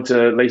look forward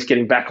to at least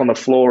getting back on the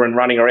floor and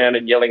running around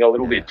and yelling a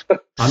little bit.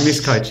 I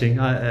miss coaching.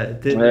 It'll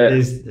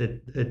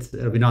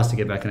be nice to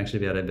get back and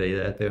actually be able to be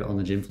there on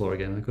the gym floor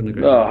again. I couldn't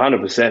agree.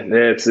 100%.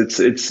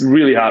 Yeah, it's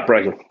really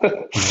heartbreaking.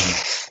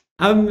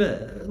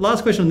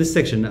 Last question on this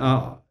section.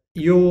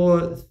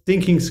 Your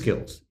thinking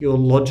skills, your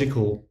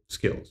logical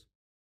skills.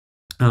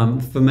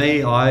 For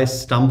me, I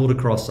stumbled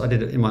across, I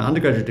did it in my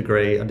undergraduate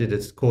degree, I did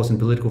a course in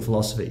political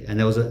philosophy, and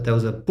there was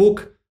a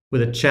book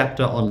with a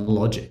chapter on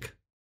logic.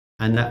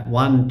 And that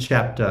one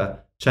chapter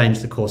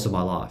changed the course of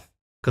my life.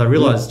 Because I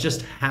realized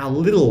just how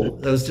little,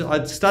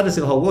 I started to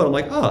see the whole world. I'm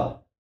like,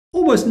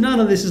 almost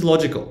none of this is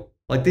logical.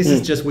 Like this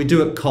is just, we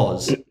do it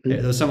cause.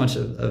 There was so much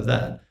of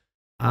that.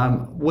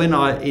 When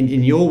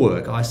in your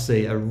work, I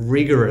see a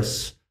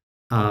rigorous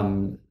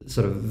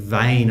sort of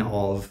vein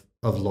of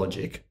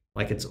logic.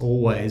 Like it's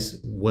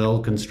always well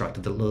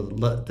constructed.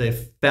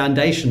 The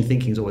foundation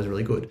thinking is always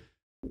really good.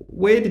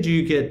 Where did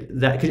you get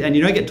that? And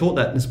you don't get taught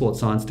that in a sports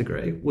science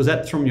degree. Was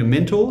that from your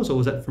mentors, or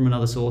was that from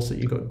another source that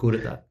you got good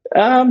at that?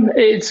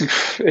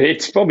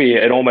 It's probably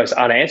an almost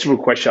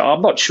unanswerable question.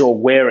 I'm not sure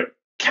where it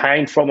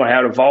came from or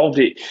how it evolved.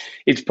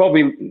 It's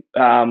probably.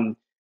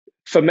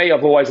 For me,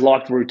 I've always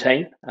liked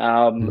routine.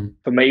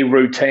 For me,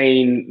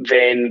 routine,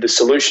 then the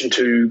solution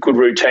to good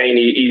routine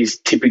is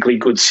typically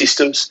good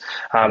systems,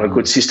 a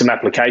good system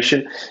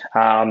application.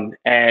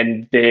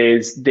 And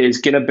there's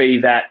going to be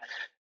that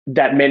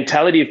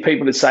mentality of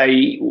people that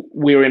say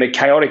we're in a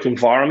chaotic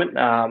environment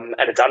and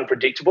it's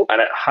unpredictable,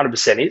 and it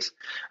 100% is.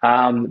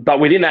 But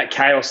within that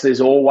chaos,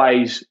 there's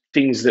always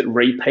things that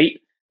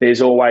repeat.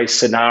 There's always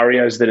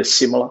scenarios that are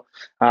similar.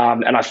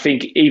 And I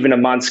think even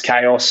amongst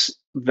chaos,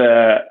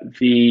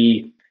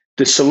 the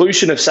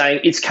solution of saying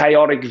it's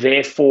chaotic,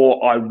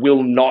 therefore I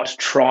will not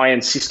try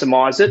and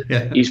systemize it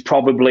is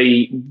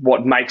probably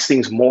what makes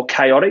things more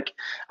chaotic.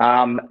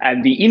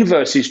 And the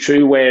inverse is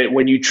true, where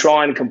when you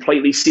try and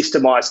completely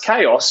systemize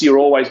chaos, you're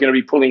always going to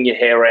be pulling your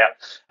hair out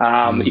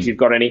if you've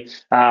got any,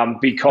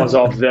 because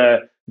of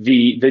the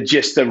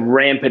just the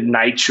rampant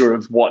nature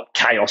of what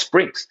chaos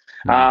brings.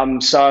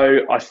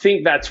 So I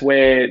think that's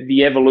where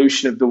the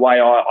evolution of the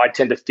way I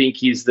tend to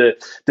think is the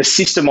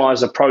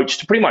systemized approach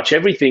to pretty much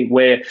everything,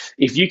 where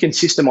if you can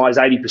systemize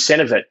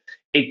 80% of it,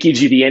 it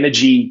gives you the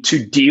energy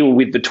to deal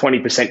with the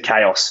 20%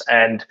 chaos.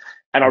 And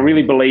And I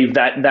really believe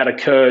that that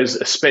occurs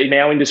in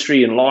our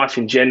industry and life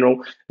in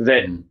general,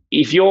 that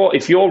if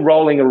you're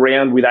rolling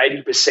around with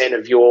 80%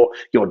 of your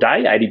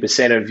day,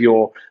 80% of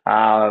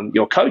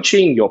your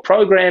coaching, your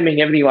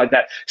programming, everything like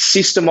that,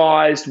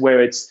 systemized,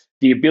 where it's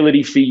the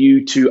ability for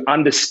you to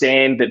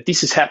understand that this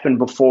has happened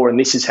before and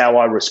this is how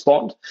I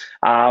respond,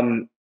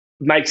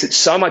 makes it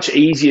so much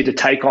easier to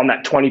take on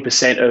that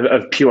 20%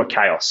 of pure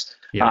chaos.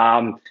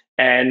 Yeah.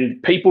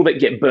 And people that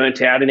get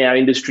burnt out in our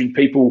industry,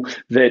 people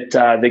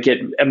that get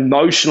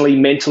emotionally,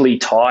 mentally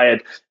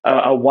tired,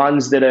 are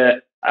ones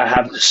that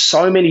have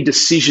so many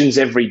decisions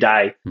every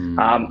day.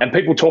 And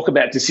people talk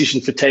about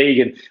decision fatigue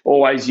and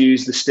always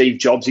use the Steve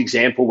Jobs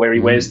example where he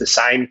wears the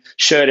same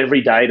shirt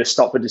every day to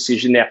stop a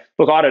decision. Now,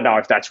 look, I don't know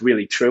if that's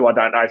really true. I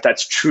don't know if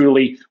that's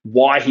truly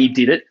why he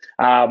did it.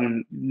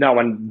 No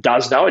one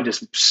does know. It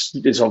just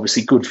is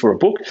obviously good for a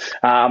book.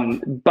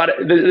 But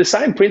the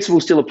same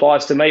principle still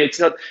applies to me. It's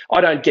not, I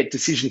don't get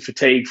decision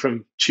fatigue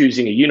from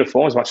choosing a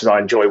uniform as much as I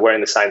enjoy wearing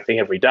the same thing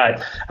every day.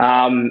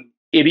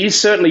 It is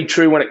certainly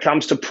true when it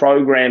comes to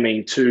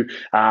programming, to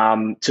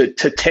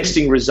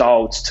testing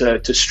results,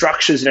 to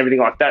structures and everything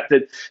like that,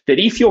 that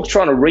if you're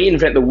trying to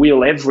reinvent the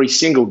wheel every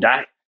single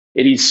day,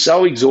 it is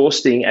so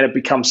exhausting and it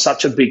becomes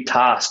such a big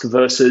task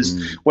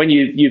versus when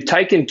you've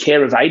taken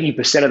care of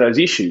 80% of those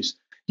issues,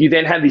 you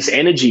then have this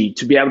energy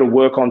to be able to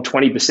work on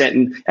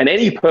 20%. And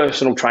any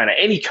personal trainer,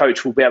 any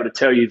coach will be able to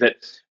tell you that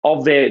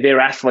of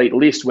their athlete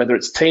list, whether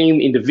it's team,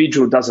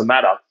 individual, doesn't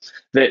matter,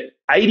 that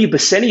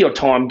 80% of your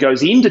time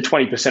goes into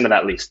 20% of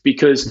that list,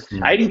 because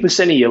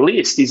 80% of your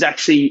list is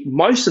actually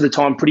most of the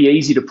time pretty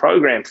easy to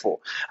program for.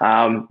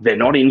 They're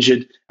not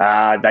injured.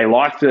 They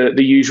like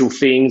the usual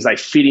things. They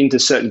fit into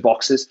certain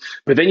boxes.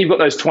 But then you've got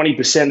those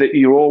 20% that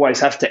you always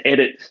have to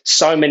edit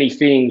so many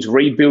things,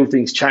 rebuild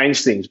things,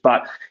 change things.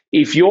 But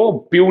if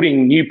you're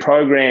building new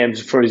programs,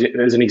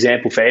 as an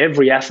example, for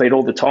every athlete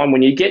all the time,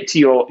 when you get to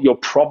your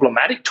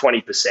problematic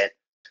 20%,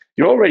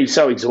 you're already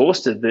so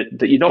exhausted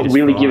that you're not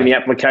really giving the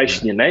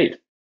application you need.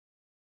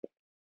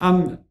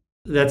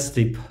 That's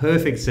the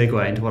perfect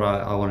segue into what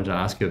I wanted to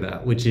ask you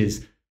about, which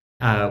is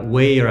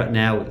where you're at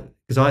now.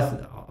 Because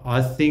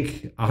I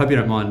think, I hope you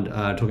don't mind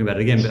talking about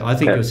it again, but I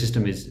think your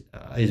system is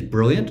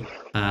brilliant.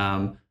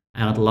 And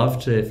I'd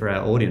love for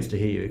our audience to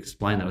hear you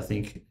explain that. I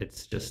think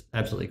it's just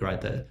absolutely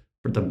great,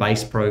 the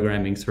base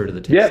programming through to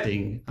the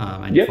testing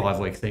and your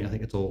 5-week thing. I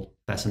think it's all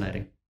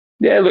fascinating.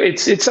 Yeah, look,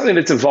 it's something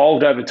that's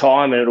evolved over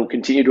time, and it'll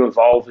continue to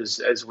evolve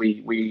as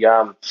we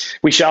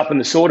sharpen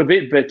the sword a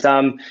bit. But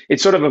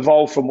it's sort of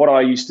evolved from what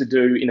I used to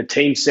do in a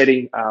team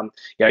setting.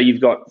 You've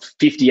got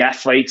 50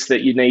 athletes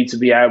that you need to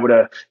be able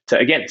to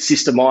again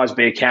systemize,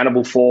 be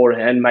accountable for,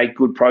 and make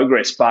good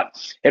progress. But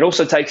it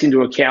also takes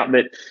into account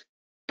that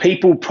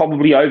people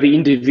probably over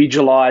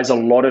individualize a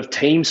lot of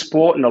team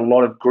sport and a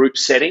lot of group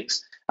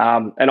settings.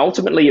 And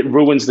ultimately, it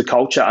ruins the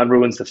culture and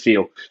ruins the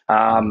feel.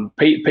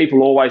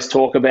 People always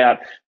talk about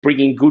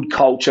bringing good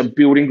culture,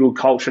 building good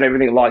culture and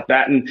everything like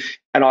that. And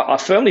I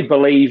firmly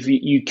believe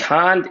you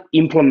can't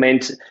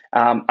implement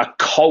a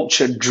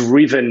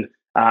culture-driven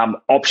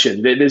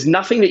option. There's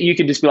nothing that you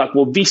can just be like,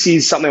 well, this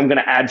is something I'm going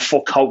to add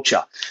for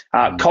culture.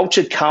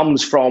 Culture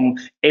comes from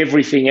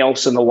everything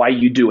else and the way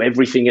you do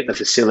everything at the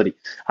facility.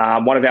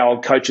 One of our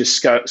coaches,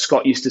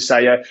 Scott, used to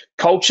say,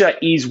 culture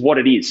is what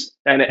it is.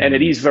 And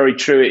it is very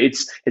true.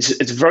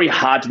 It's very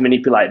hard to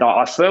manipulate.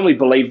 I firmly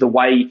believe the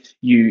way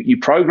you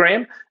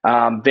program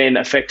then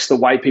affects the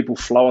way people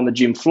flow on the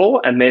gym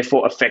floor, and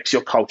therefore affects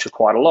your culture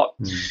quite a lot.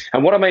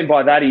 And what I mean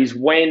by that is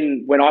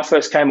when I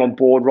first came on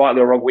board, rightly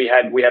or wrong, we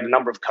had a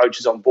number of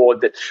coaches on board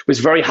that was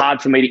very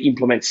hard for me to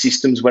implement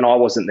systems when I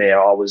wasn't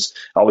there. I was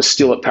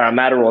still at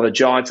Parramatta or the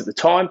Giants at the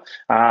time,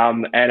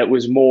 and it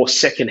was more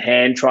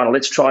secondhand,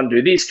 let's try and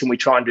do this. Can we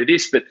try and do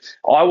this? But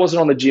I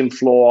wasn't on the gym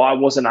floor. I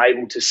wasn't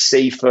able to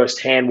see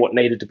firsthand what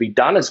needed to be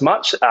done as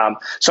much.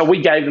 So we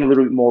gave them a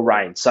little bit more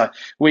rein. So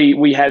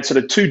we had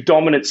sort of 2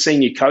 dominant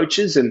senior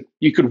coaches, and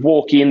you could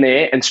walk in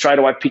there and straight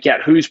away pick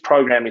out whose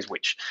program is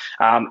which.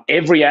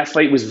 Every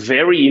athlete was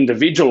very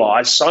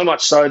individualized, so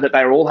much so that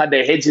they all had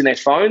their heads in their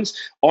phones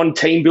on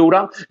Team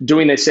Builder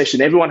doing their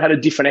session. Everyone had a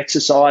different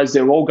exercise.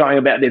 They were all going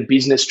about their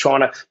business,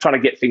 trying to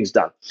get things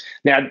done.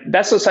 Now,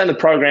 that's not saying the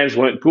programs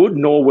weren't good,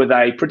 nor were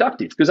they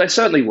productive, because they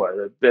certainly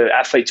were. The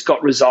athletes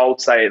got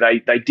results.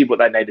 They did what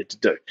they needed to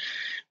do.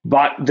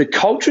 But the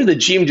culture of the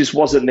gym just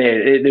wasn't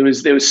there.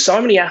 There was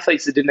so many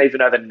athletes that didn't even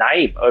know the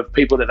name of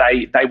people that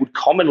they would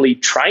commonly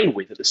train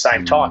with at the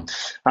same time.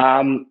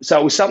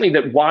 So it was something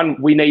that, one,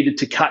 we needed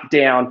to cut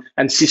down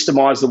and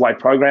systemize the way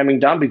programming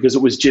done, because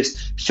it was just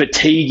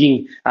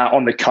fatiguing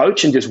on the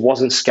coach and just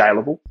wasn't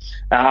scalable.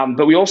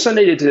 But we also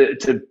needed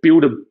to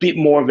build a bit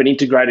more of an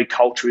integrated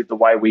culture with the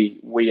way we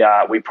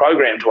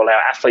program to allow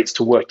athletes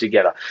to work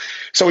together.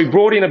 So we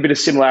brought in a bit of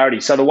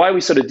similarity. So the way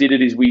we sort of did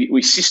it is we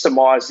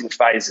systemized in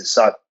phases.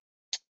 So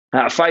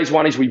phase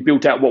 1 is we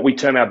built out what we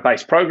term our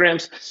base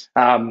programs.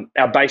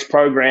 Our base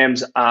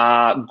programs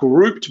are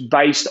grouped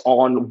based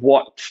on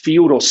what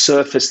field or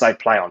surface they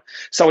play on.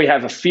 So we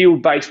have a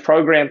field-based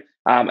program,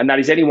 and that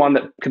is anyone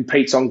that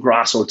competes on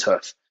grass or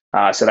turf.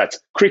 So that's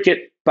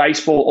cricket,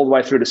 baseball, all the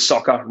way through to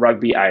soccer,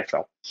 rugby,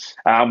 AFL.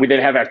 We then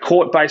have our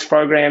court-based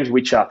programs,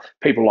 which are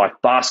people like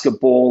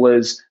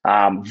basketballers,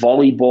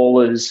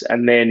 volleyballers,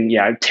 and then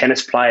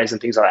tennis players and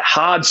things like that.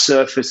 Hard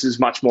surface is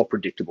much more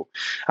predictable.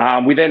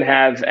 We then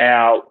have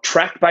our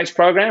track-based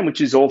program,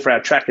 which is all for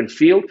our track and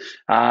field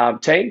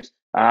teams.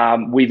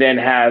 We then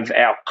have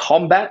our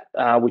combat,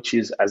 which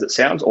is, as it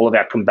sounds, all of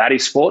our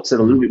combative sports that are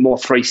a little bit more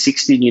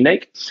 360 and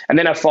unique. And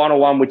then our final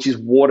one, which is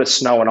water,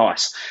 snow, and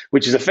ice,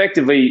 which is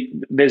effectively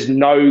there's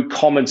no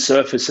common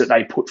surface that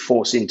they put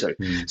force into.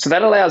 So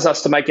that allows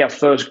us to make our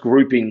first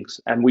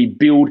groupings, and we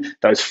build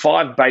those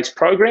 5 base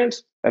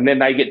programs, and then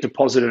they get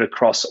deposited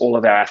across all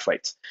of our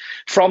athletes.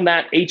 From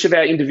that, each of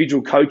our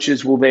individual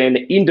coaches will then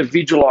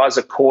individualize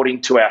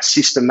according to our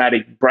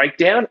systematic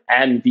breakdown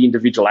and the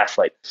individual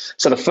athlete.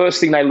 So the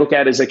first thing they look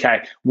at is,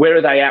 okay, where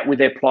are they at with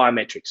their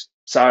plyometrics?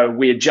 So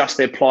we adjust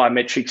their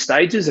plyometric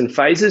stages and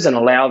phases and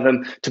allow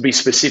them to be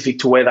specific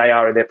to where they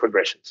are in their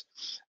progressions.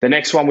 The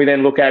next one we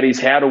then look at is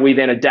how do we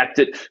then adapt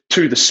it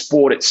to the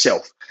sport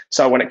itself?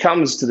 So when it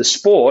comes to the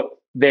sport,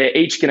 they're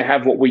each going to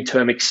have what we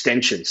term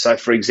extensions. So,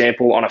 for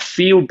example, on a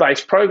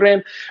field-based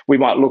program, we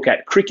might look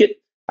at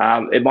cricket.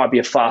 It might be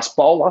a fast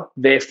bowler.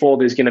 Therefore,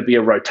 there's going to be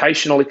a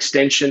rotational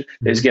extension.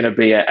 There's going to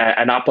be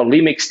an upper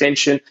limb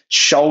extension,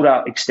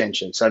 shoulder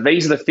extension. So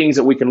these are the things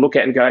that we can look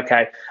at and go,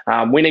 okay,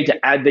 we need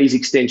to add these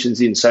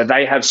extensions in. So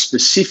they have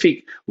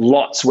specific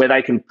lots where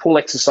they can pull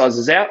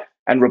exercises out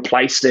and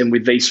replace them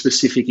with these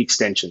specific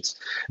extensions.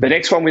 The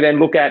next one we then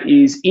look at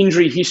is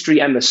injury history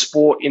and the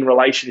sport in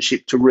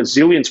relationship to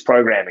resilience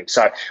programming.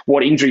 So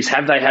what injuries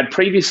have they had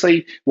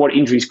previously? What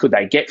injuries could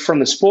they get from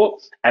the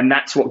sport? And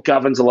that's what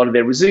governs a lot of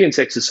their resilience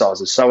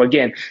exercises. So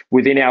again,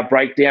 within our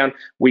breakdown,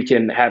 we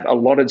can have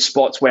allotted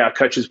spots where our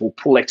coaches will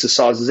pull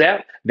exercises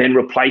out, then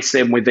replace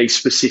them with these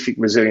specific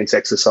resilience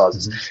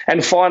exercises.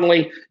 And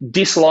finally,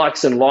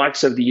 dislikes and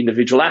likes of the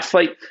individual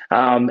athlete,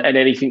 and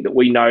anything that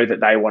we know that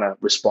they want to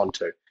respond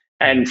to.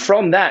 And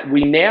from that,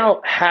 we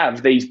now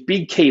have these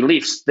big key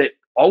lifts that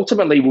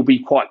ultimately will be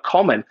quite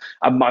common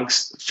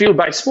amongst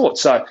field-based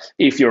sports. So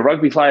if you're a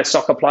rugby player,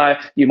 soccer player,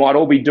 you might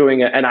all be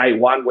doing an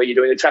A1 where you're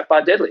doing a trap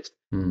bar deadlift.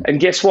 And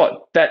guess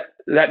what?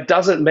 That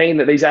doesn't mean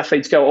that these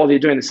athletes go, oh, they're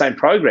doing the same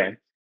program.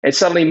 It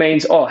suddenly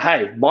means, oh,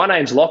 hey, my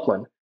name's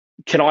Lachlan.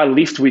 Can I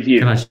lift with you?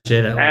 Can I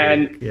share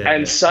that with you?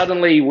 And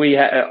suddenly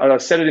I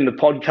said it in the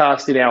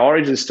podcast in our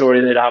origin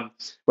story that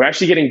we're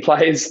actually getting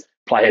players.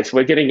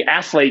 We're getting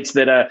athletes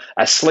that are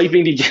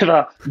sleeping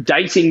together,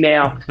 dating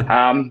now,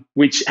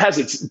 which has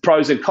its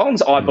pros and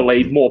cons, I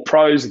believe, more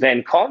pros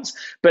than cons.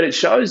 But it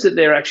shows that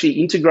they're actually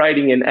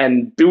integrating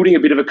and building a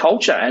bit of a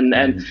culture.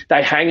 And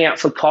they hang out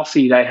for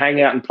coffee. They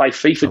hang out and play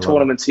FIFA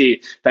tournaments here.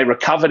 They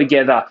recover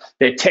together.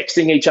 They're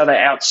texting each other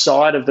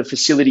outside of the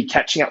facility,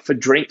 catching up for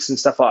drinks and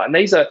stuff like that. And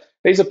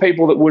these are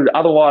people that would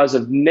otherwise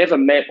have never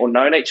met or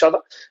known each other.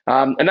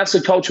 And that's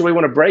the culture we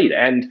want to breed.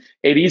 And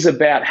it is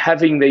about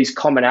having these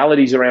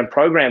commonalities around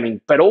programming,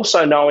 but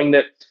also knowing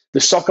that the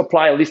soccer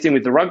player lifting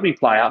with the rugby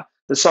player,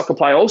 the soccer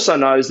player also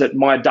knows that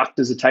my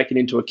adductors are taken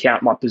into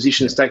account, my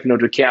position is taken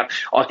into account.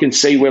 I can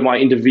see where my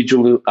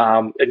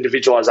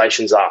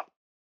individualizations are.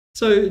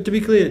 So to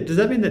be clear, does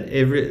that mean that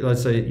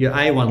let's say your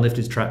A1 lift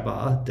is trap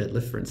bar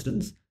deadlift, for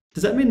instance?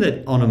 Does that mean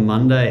that on a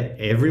Monday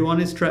everyone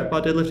is trap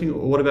bar deadlifting,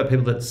 or what about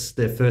people that's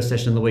their first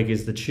session of the week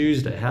is the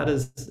Tuesday? How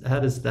does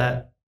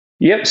that?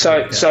 Yep.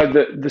 So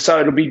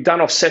it'll be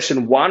done off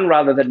session 1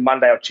 rather than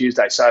Monday or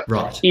Tuesday. So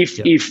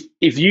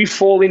if you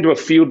fall into a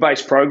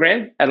field-based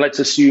program, and let's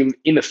assume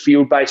in the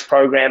field-based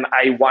program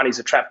A1 is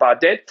a trap bar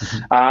dead,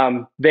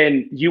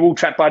 then you will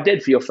trap bar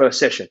dead for your first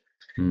session.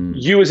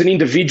 You as an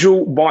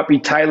individual might be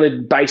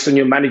tailored based on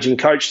your managing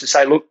coach to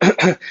say, look,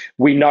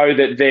 we know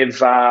that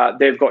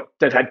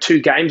they've had 2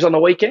 games on the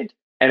weekend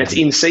and it's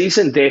in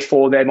season,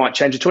 therefore they might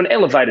change it to an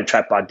elevated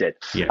trap bar dead.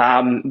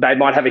 They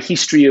might have a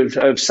history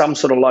of some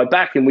sort of low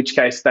back, in which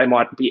case they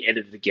might be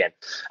edited again.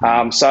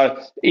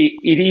 So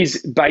it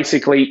is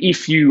basically,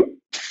 if you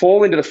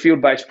fall into the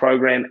field-based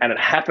program and it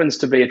happens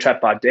to be a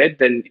trap bar dead,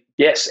 then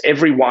yes,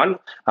 everyone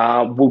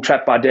will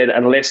trap bar dead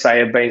unless they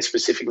have been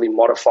specifically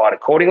modified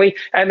accordingly.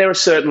 And there are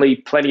certainly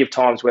plenty of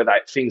times where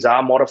things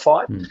are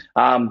modified.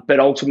 But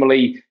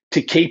ultimately,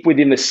 to keep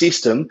within the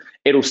system,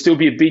 it'll still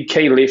be a big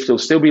key lift. It'll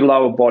still be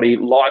lower body,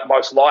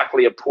 most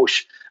likely a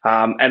push,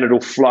 and it'll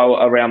flow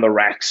around the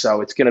rack. So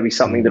it's going to be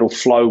something that'll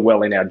flow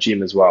well in our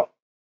gym as well.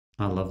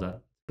 I love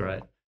that.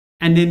 Great.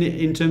 And then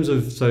in terms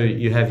of, so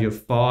you have your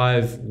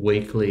 5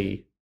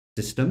 weekly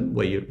system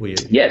where you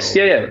yes,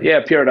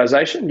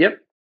 periodization.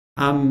 Yep.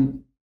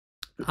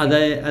 Are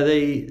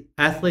they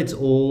athletes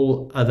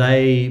all? Are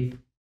they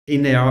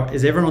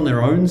is everyone on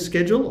their own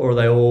schedule, or are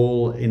they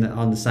all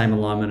on the same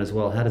alignment as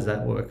well? How does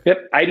that work?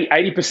 Yep,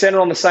 80% are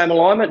on the same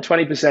alignment,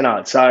 20%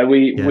 aren't.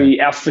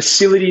 So our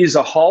facility as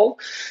a whole.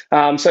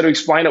 So to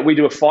explain it, we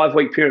do a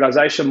 5-week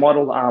periodization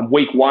model.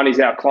 Week 1 is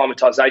our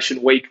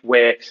acclimatization week,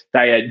 where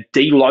they are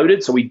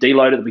deloaded. So we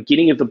deload at the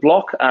beginning of the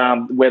block,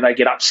 where they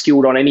get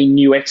upskilled on any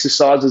new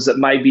exercises that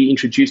may be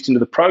introduced into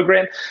the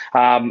program.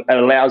 It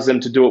allows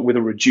them to do it with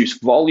a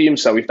reduced volume.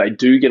 So if they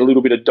do get a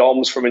little bit of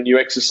DOMs from a new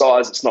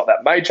exercise, it's not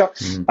that major.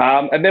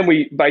 And then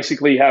we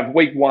basically have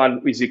week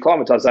 1 is the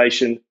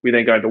acclimatization. We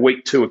then go into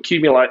week 2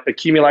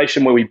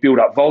 accumulation, where we build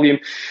up volume.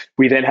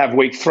 We then have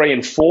week 3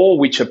 and 4,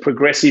 which are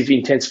progressive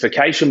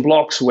intensification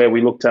blocks, where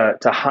we look to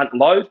hunt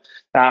load.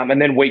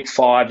 And then week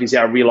 5 is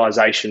our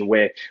realization,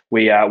 where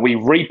we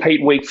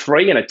repeat week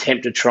 3 and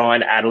attempt to try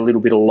and add a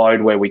little bit of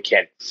load where we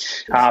can.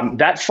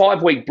 That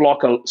 5-week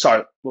block,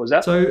 sorry, what was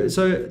that?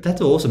 So that's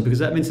awesome, because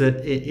that means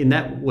that in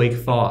that week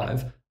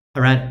 5,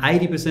 around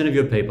 80% of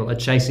your people are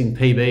chasing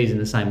PBs in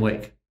the same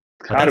week.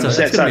 That's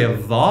going to be a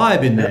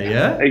vibe in there,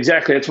 yeah.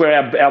 Exactly, it's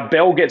where our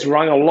bell gets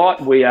rung a lot.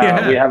 We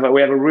have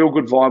a real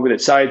good vibe with it.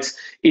 So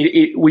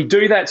we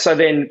do that. So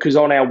then, because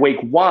on our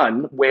week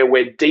 1, where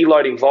we're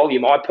deloading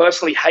volume, I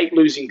personally hate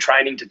losing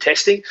training to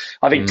testing.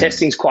 I think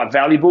testing is quite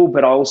valuable,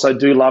 but I also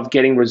do love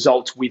getting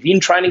results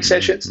within training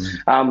sessions.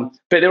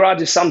 But there are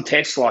just some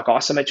tests like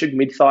isometric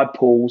mid-thigh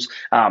pulls,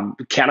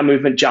 counter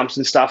movement jumps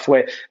and stuff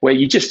where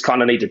you just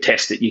kind of need to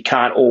test it. You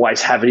can't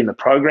always have it in the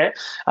program.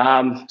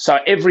 So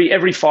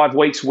every 5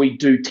 weeks we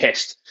do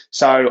test.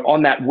 So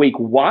on that week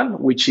 1,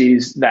 which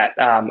is that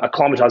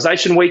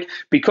acclimatization week,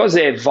 because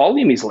their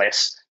volume is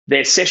less,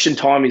 their session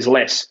time is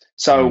less.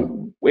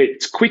 So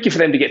it's quicker for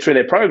them to get through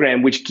their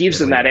program, which gives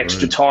them that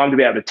extra time to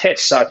be able to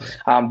test. So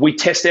we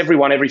test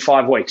everyone every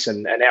 5 weeks.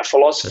 And our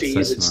philosophy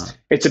is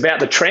it's about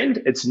the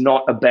trend. It's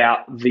not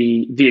about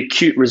the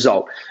acute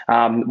result.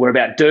 We're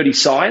about dirty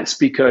science,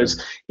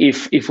 because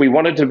if we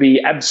wanted to be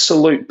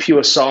absolute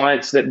pure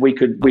science that we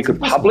could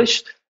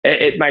publish,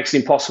 it makes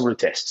it impossible to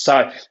test.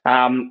 So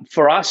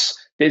for us,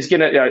 there's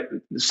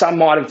some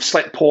might have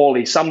slept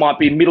poorly, some might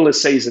be middle of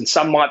season,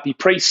 some might be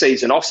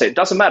pre-season, offset. It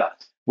doesn't matter.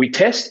 We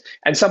test,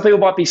 and some people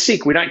might be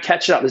sick. We don't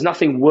catch it up. There's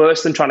nothing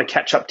worse than trying to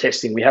catch up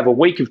testing. We have a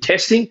week of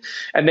testing,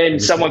 and then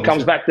someone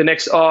comes back the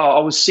next, I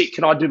was sick.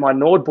 Can I do my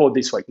Nord board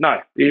this week? No.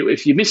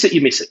 If you miss it,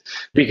 you miss it,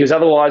 because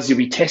otherwise you'll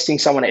be testing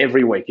someone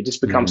every week. It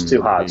just becomes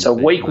too hard. So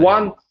week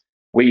 1,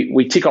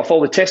 we tick off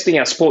all the testing.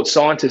 Our sports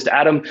scientist,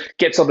 Adam,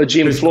 gets on the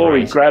gym floor.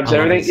 He grabs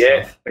everything.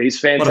 Yeah, he's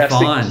fantastic.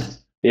 What a find.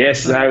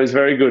 Yes, no, it was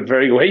very good,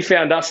 very good. He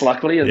found us,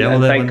 luckily, and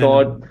thank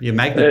God. Your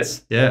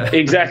magnets,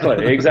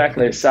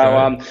 exactly.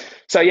 So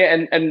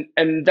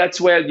and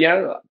that's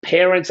where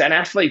parents and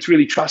athletes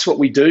really trust what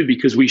we do,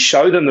 because we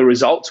show them the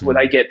results where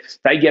they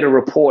get a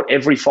report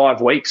every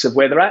 5 weeks of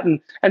where they're at,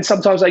 and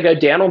sometimes they go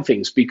down on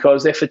things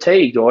because they're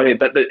fatigued,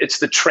 but it's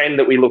the trend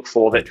that we look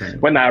for. That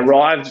when they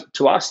arrived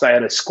to us, they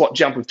had a squat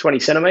jump of 20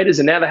 centimeters,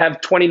 and now they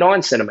have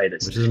 29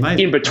 centimeters. Which is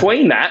amazing. In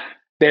between that,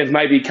 they've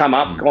maybe come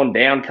up, gone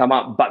down, come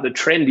up, but the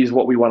trend is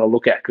what we want to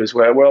look at, because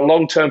we're a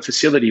long-term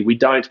facility. We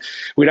don't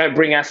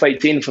bring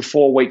athletes in for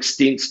 4-week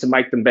stints to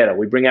make them better.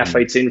 We bring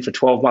athletes in for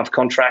 12-month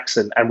contracts,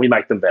 and we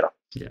make them better.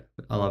 Yeah,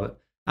 I love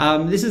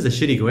it. This is a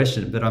shitty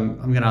question, but I'm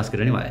going to ask it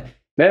anyway.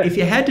 Yeah. If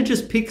you had to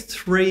just pick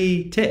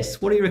 3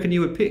 tests, what do you reckon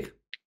you would pick?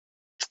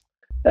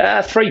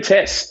 3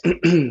 tests.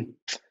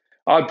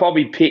 I'd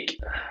probably pick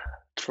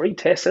 3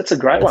 tests. That's a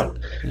great one.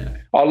 Yeah.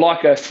 I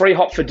like a 3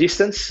 hop for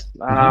distance.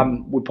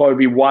 Would probably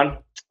be 1.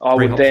 I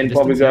would then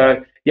probably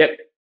go,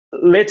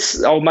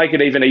 I'll make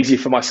it even easier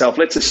for myself.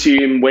 Let's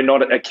assume we're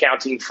not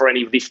accounting for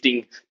any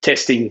lifting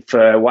testing for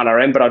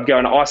 1RM, but I'd go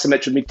an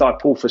isometric mid-thigh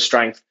pull for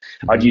strength.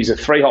 I'd use a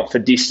 3 hop for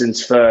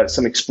distance for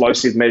some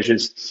explosive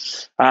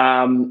measures.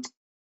 And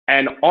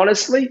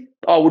honestly,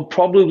 I would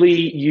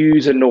probably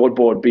use a Nord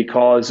board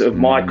because of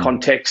my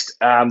context,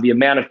 the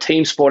amount of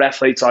team sport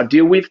athletes I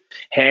deal with.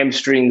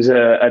 Hamstrings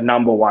are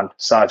number 1.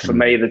 So for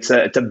me, it's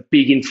a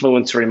big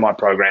influencer in my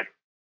program.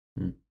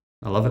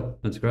 I love it.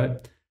 That's great.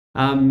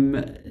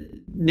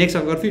 Next,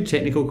 I've got a few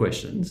technical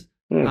questions.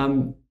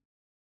 But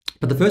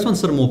the first one's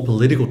sort of more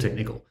political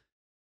technical.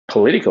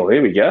 Political,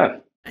 here we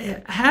go.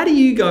 How do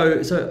you go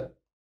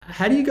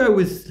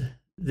with,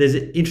 there's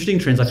interesting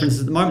trends. Like, for instance,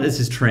 at the moment, there's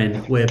this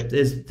trend where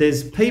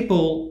there's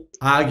people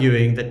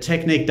arguing that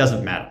technique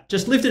doesn't matter.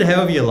 Just lift it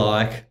however you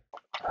like.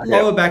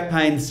 Lower back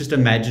pain's just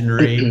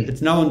imaginary.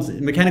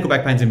 Mechanical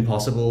back pain's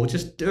impossible.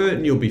 Just do it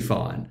and you'll be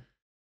fine.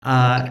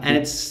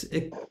 And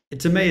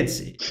to me,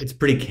 it's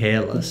pretty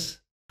careless.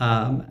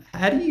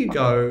 How do you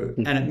go,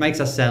 and it makes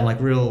us sound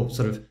like real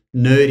sort of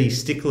nerdy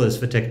sticklers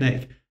for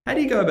technique. How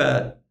do you go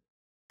about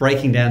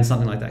breaking down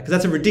something like that? Because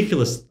that's a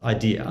ridiculous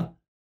idea.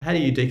 How do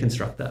you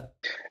deconstruct that?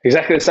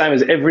 Exactly the same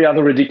as every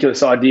other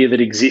ridiculous idea that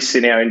exists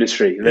in our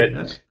industry,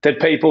 that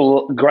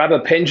people grab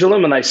a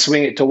pendulum and they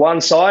swing it to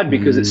one side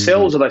because it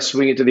sells, or they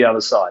swing it to the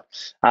other side.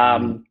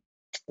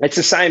 It's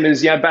the same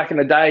as, back in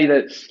the day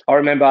that I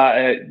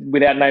remember,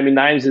 without naming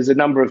names, there's a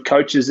number of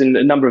coaches and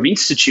a number of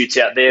institutes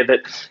out there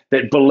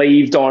that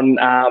believed on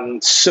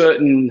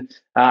certain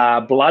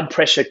blood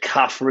pressure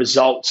cuff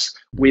results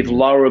with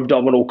lower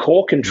abdominal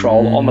core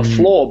control on the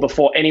floor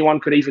before anyone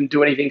could even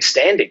do anything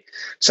standing.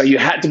 So you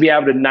had to be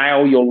able to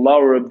nail your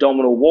lower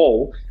abdominal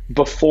wall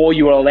before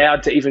you were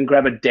allowed to even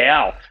grab a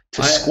dowel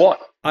to squat.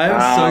 I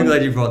am so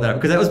glad you brought that up,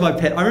 because that was my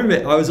pet. I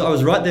remember I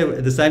was right there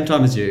at the same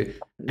time as you,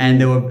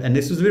 and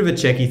this was a bit of a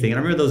checky thing. And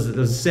I remember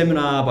there was a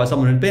seminar by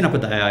someone who'd been up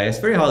at the AIS,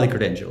 very highly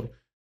credentialed,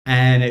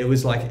 and it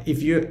was like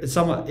if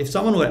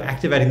someone were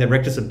activating their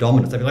rectus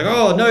abdominis, they'd be like,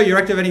 "Oh no, you're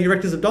activating your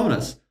rectus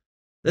abdominis.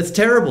 That's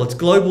terrible. It's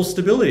global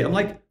stability." I'm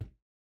like,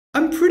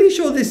 I'm pretty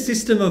sure this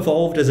system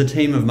evolved as a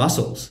team of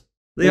muscles.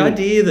 The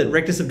idea that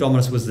rectus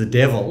abdominis was the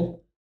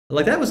devil,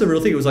 like that was a real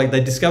thing. It was like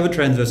they discovered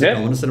transverse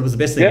abdominis, and it was the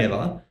best thing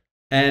ever,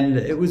 and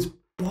it was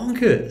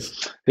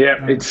bonkers.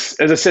 Yeah, it's,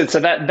 as I said,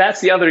 so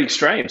that's the other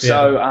extreme.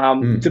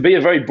 So to be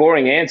a very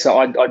boring answer,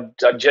 I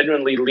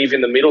genuinely live in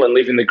the middle and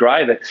live in the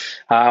grey.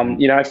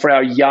 That for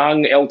our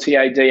young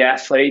LTAD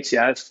athletes,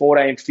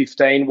 14,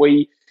 15,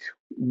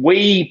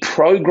 we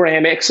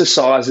program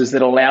exercises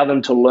that allow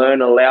them to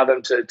learn, allow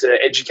them to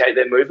educate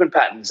their movement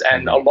patterns,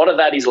 and a lot of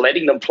that is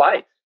letting them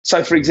play.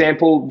 So, for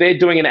example, they're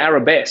doing an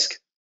arabesque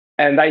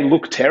and they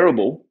look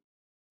terrible.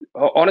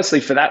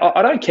 Honestly, for that,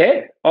 I don't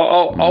care.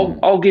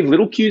 I'll give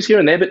little cues here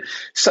and there, but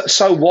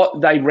so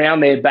what? They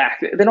round their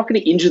back. They're not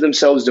going to injure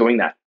themselves doing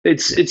that.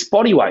 It's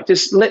body weight.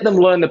 Just let them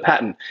learn the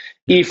pattern.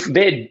 If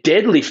they're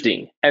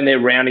deadlifting and they're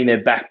rounding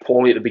their back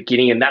poorly at the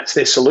beginning and that's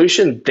their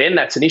solution, then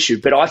that's an issue.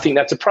 But I think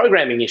that's a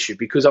programming issue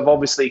because I've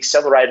obviously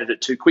accelerated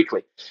it too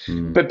quickly.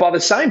 But by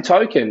the same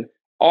token,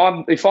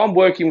 if I'm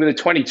working with a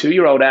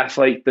 22-year-old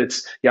athlete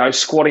that's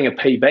squatting a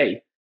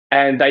PB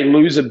and they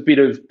lose a bit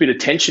of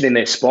tension in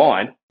their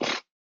spine,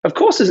 of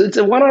course, it's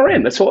a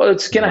 1RM. That's what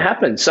it's going to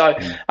happen. So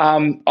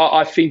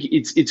I think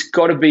it's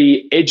got to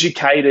be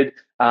educated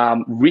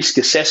risk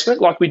assessment,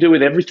 like we do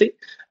with everything.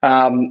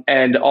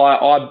 And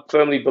I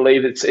firmly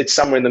believe it's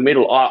somewhere in the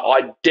middle.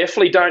 I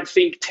definitely don't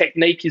think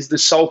technique is the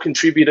sole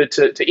contributor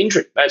to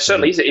injury. It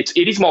certainly is.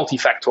 It is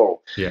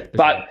multifactorial. Yeah,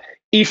 but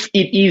if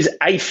it is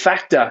a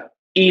factor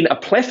in a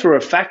plethora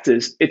of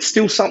factors, it's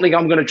still something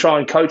I'm going to try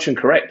and coach and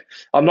correct.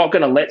 I'm not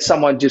going to let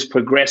someone just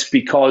progress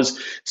because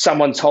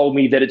someone told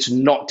me that it's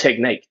not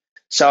technique.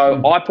 So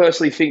I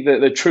personally think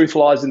that the truth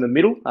lies in the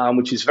middle,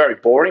 which is very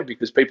boring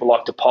because people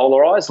like to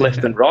polarize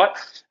left and right.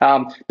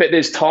 But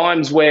there's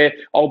times where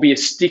I'll be a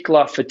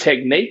stickler for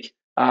technique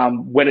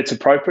when it's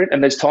appropriate,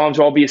 and there's times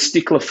where I'll be a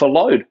stickler for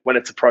load when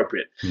it's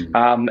appropriate.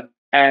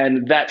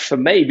 And that for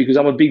me, because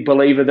I'm a big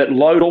believer that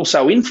load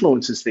also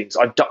influences things.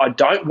 I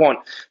don't want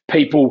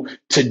people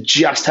to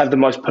just have the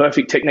most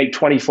perfect technique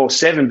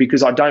 24/7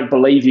 because I don't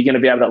believe you're going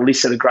to be able to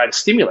elicit a greater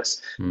stimulus.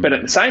 But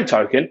at the same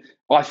token,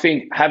 I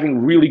think having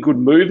really good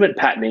movement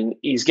patterning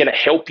is going to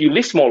help you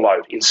lift more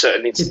load in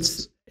certain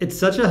instances. It's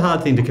such a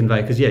hard thing to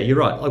convey because, you're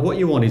right. Like what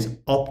you want is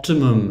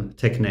optimum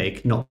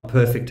technique, not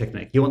perfect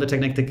technique. You want the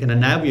technique that can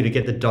enable you to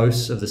get the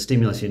dose of the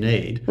stimulus you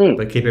need,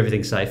 but keep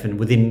everything safe and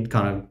within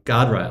kind of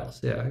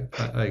guardrails. Yeah,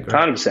 I agree.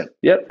 100%.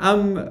 Yep.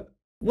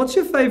 What's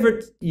your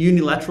favorite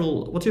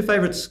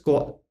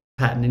squat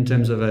pattern in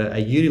terms of a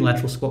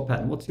unilateral squat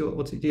pattern?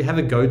 Do you have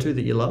a go-to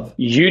that you love?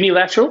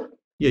 Unilateral?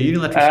 Yeah,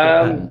 unilateral squat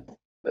pattern.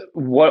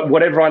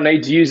 Whatever I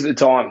need to use at the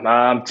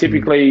time.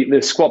 Typically,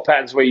 the squat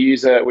patterns we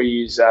use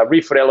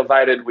rear foot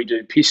elevated. We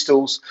do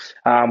pistols.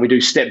 We do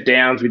step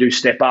downs. We do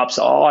step ups.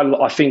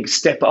 I think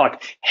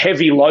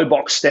heavy low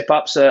box step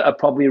ups are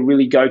probably a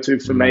really go to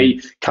for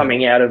me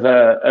coming out of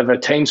a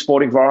team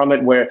sport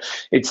environment where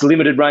it's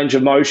limited range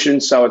of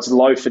motion, so it's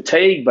low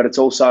fatigue, but it's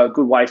also a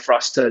good way for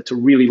us to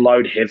really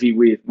load heavy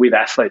with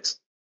athletes.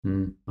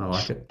 I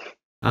like it.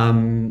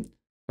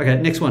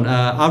 Okay, next one.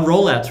 Are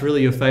rollouts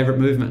really your favorite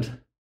movement?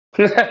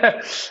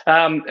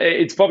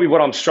 It's probably what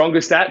I'm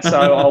strongest at, so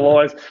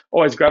I'll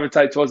always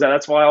gravitate towards that.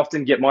 That's why I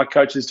often get my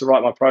coaches to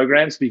write my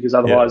programs, because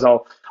otherwise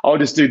I'll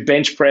just do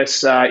bench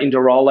press into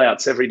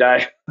rollouts every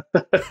day.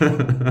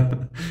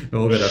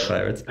 All got our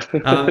favourites.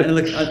 And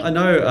look, I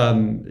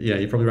know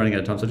you're probably running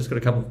out of time, so I just got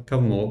a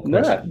couple more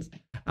questions.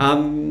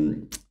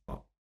 No.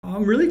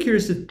 I'm really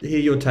curious to hear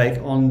your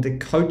take on the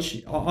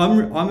coach.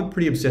 I'm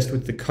pretty obsessed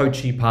with the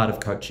coachy part of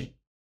coaching.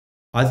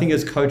 I think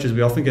as coaches,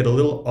 we often get a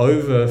little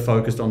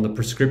over-focused on the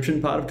prescription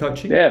part of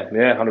coaching. Yeah,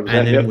 100%.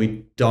 And then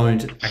we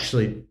don't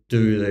actually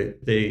do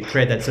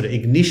create that sort of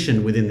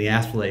ignition within the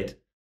athlete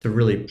to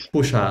really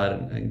push hard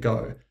and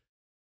go.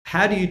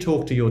 How do you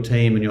talk to your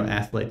team and your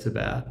athletes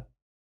about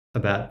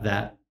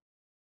that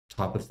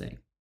type of thing?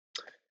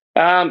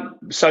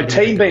 So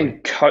team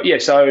being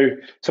so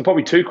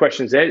probably two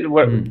questions there.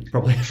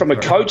 Probably. From a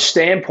coach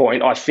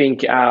standpoint, I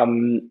think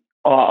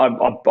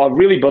I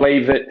really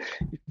believe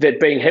that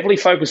being heavily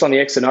focused on the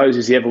X and O's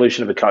is the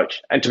evolution of a coach.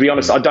 And to be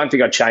honest, I don't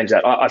think I'd change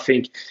that. I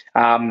think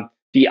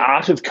the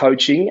art of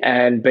coaching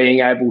and being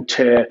able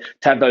to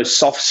have those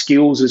soft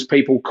skills, as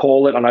people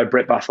call it. I know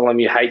Brett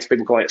Bartholomew hates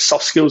people calling it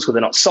soft skills because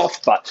they're not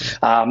soft, but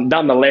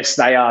nonetheless,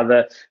 they are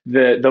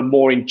the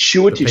more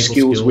intuitive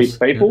skills with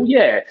people.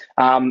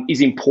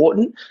 Is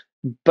important.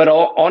 But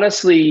I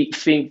honestly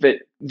think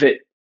that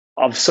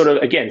I've sort of,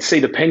 again, see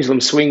the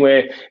pendulum swing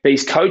where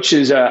these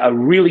coaches are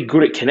really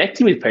good at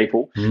connecting with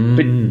people,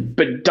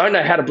 but don't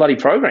know how to bloody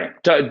program,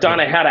 don't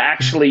know how to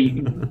actually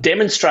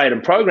demonstrate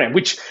and program,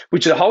 which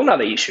is a whole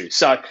nother issue.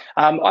 So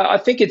I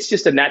think it's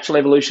just a natural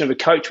evolution of a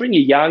coach. When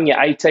you're young,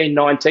 you're 18,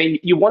 19,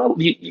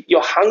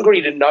 you're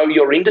hungry to know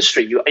your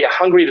industry. You're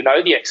hungry to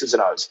know the X's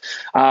and O's.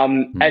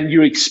 And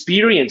your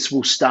experience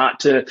will start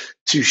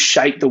to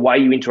shape the way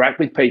you interact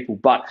with people.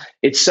 But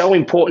it's so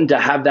important to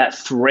have that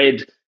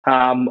thread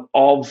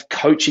of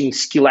coaching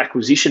skill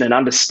acquisition and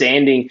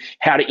understanding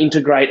how to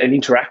integrate and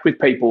interact with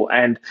people.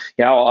 And,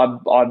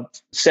 I've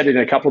said it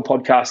in a couple of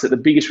podcasts that the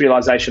biggest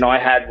realization I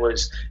had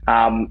was,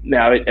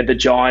 at the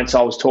Giants,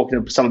 I was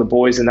talking to some of the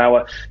boys and they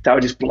were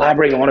just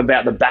blabbering on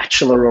about The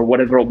Bachelor or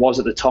whatever it was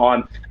at the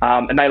time.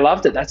 And they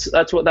loved it.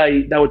 That's what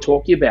they were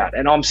talking about.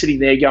 And I'm sitting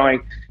there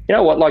going, you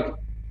know what, like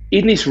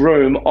in this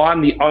room,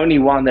 I'm the only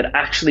one that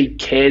actually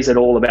cares at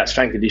all about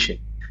strength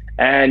conditioning.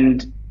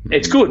 And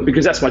it's good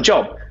because that's my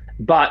job.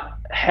 But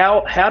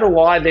how do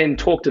I then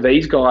talk to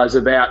these guys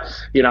about,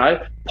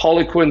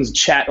 Poliquin's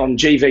chat on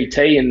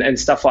GVT and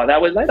stuff like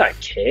that? Well, they don't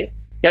care.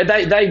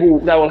 They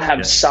will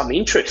have some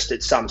interest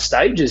at some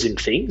stages in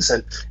things,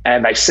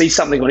 and they see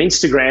something on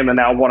Instagram and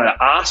they'll want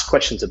to ask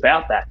questions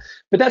about that.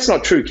 But that's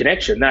not true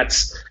connection.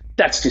 That's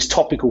just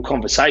topical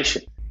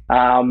conversation.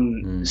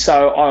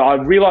 So I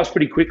realized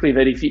pretty quickly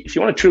that if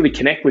you want to truly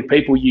connect with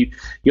people, you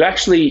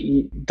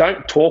actually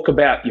don't talk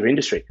about your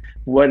industry.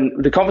 When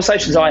the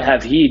conversations I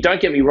have here,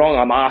 don't get me wrong,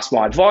 I'm asked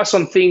my advice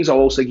on things. I'll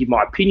also give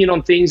my opinion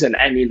on things. And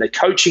in the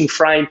coaching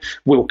frame,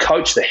 we'll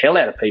coach the hell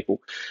out of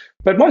people.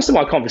 But most of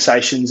my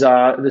conversations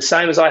are the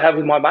same as I have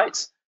with my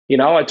mates.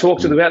 I talk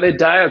to them about their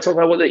day. I talk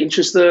about what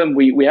interests them.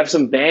 We have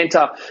some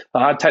banter.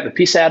 I take the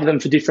piss out of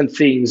them for different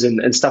things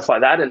and stuff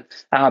like that. And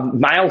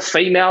male,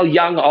 female,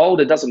 young,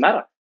 old, it doesn't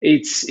matter.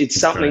 It's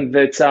something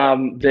that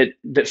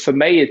for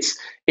me,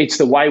 it's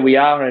the way we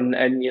are.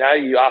 And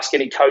you ask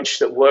any coach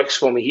that works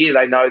for me here,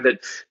 they know that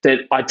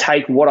I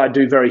take what I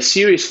do very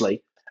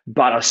seriously,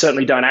 but I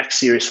certainly don't act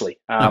seriously.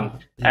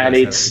 And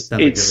it's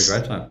like a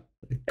great time.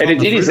 And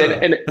it is,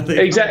 and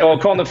exactly. Well,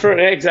 con the fruit,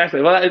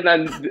 exactly. Well, and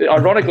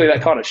ironically,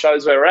 that kind of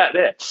shows where we're at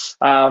there.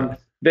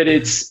 But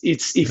it's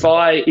if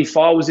I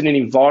was in an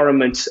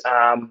environment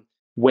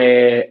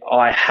where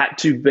I had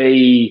to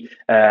be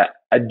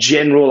a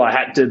general, I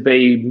had to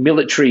be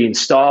military in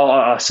style,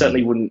 I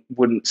certainly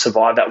wouldn't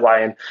survive that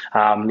way.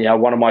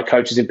 And one of my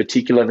coaches in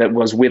particular that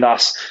was with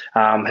us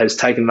has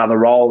taken another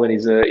role and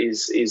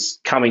is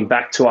coming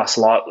back to us.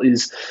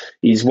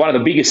 Is one of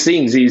the biggest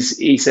things is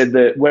he said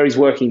that where he's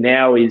working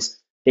now is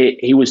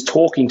he was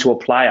talking to a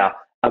player,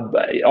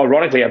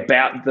 ironically,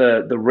 about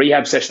the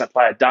rehab session that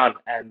player had done,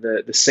 and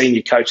the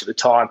senior coach at the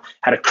time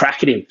had a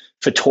crack at him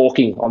for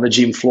talking on the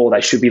gym floor.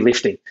 They should be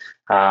lifting.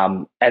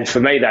 And for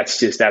me, that's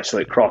just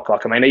absolute crock.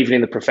 Even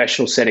in the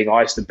professional setting,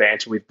 I used to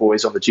banter with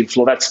boys on the gym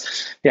floor.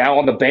 That's,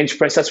 on the bench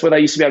press, that's where they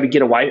used to be able to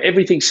get away.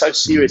 Everything's so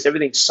serious.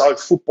 Everything's so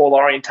football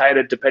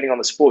orientated, depending on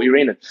the sport you're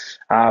in.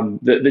 And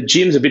the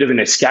gym's a bit of an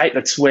escape.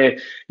 That's where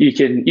you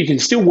can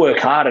still work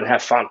hard and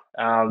have fun.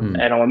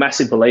 And I'm a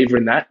massive believer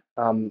in that.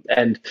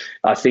 And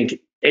I think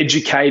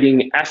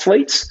educating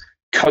athletes,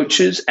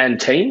 coaches, and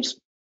teams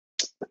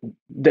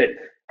that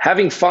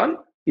having fun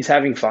is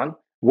having fun.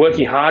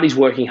 Working hard is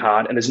working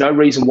hard, and there's no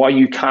reason why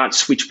you can't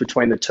switch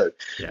between the two.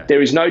 Yeah.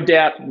 There is no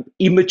doubt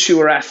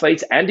immature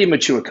athletes and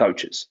immature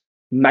coaches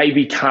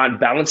maybe can't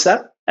balance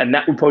that, and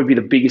that would probably be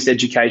the biggest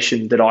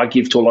education that I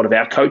give to a lot of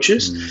our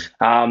coaches.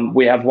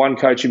 We have one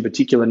coach in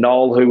particular,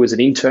 Noel, who was an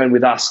intern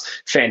with us,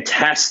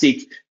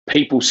 fantastic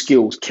people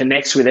skills,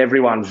 connects with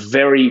everyone,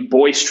 very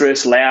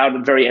boisterous, loud,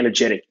 and very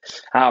energetic.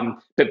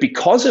 But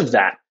because of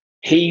that,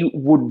 he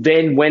would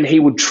then, when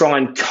he would try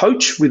and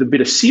coach with a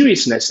bit of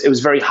seriousness, it was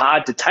very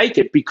hard to take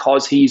it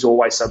because he's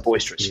always so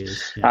boisterous.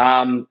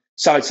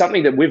 So it's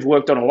something that we've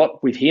worked on a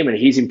lot with him, and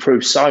he's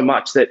improved so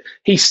much that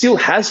he still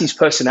has his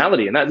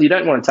personality, and that you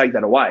don't want to take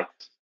that away.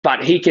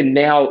 But he can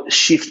now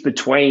shift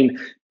between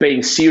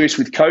being serious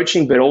with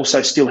coaching, but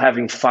also still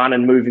having fun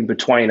and moving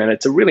between. And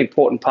it's a really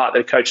important part that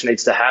a coach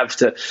needs to have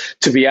to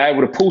be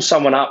able to pull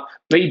someone up,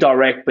 be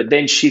direct, but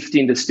then shift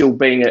into still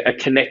being a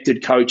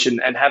connected coach and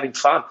having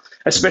fun,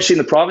 especially in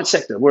the private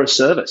sector. We're a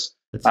service.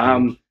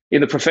 In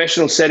the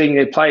professional setting,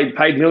 they're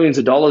paid millions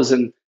of dollars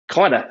and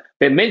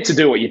they're meant to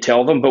do what you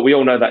tell them, but we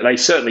all know that they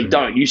certainly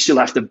don't. You still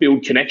have to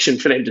build connection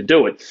for them to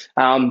do it.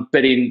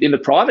 But in the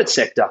private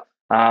sector,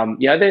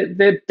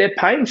 they're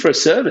paying for a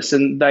service,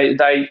 and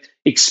they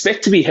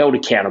expect to be held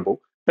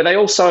accountable, but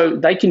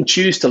they can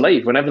choose to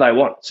leave whenever they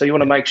want. So you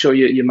want to make sure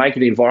you make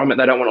an environment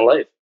they don't want to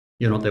leave.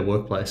 You're not their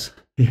workworkplace.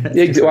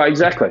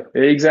 Exactly.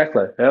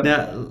 Yep.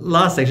 Now,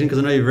 last section, because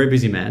I know you're a very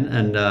busy man,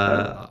 and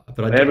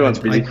but everyone's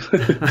busy.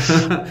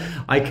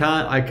 I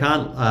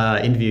can't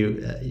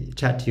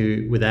chat to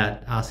you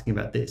without asking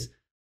about this.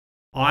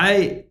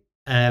 I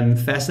am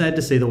fascinated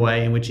to see the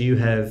way in which you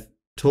have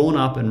torn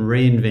up and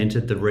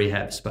reinvented the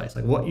rehab space.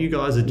 Like what you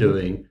guys are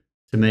doing,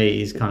 to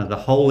me, is kind of the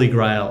holy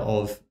grail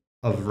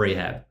of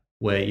rehab,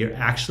 where you're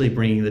actually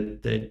bringing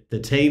the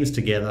teams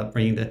together,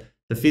 bringing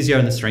the the physio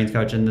and the strength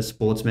coach and the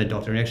sports med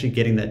doctor and actually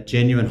getting that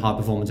genuine high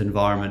performance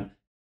environment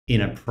in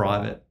a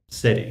private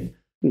setting.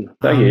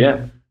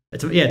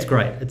 It's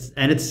great.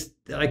 It's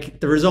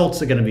like the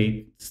results are going to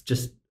be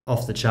just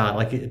off the chart.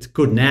 Like it's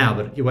good now,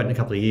 but you wait in a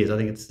couple of years, I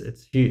think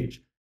it's huge.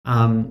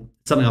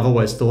 Something I've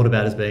always thought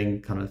about as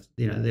being kind of,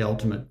 the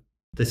ultimate,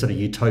 the sort of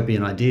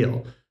utopian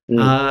ideal.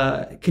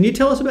 Can you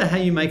tell us about how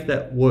you make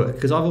that work?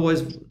 Because I've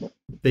always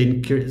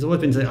been curious. It's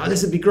always been saying,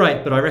 this would be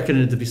great, but I reckon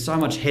it'd be so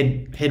much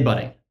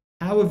headbutting.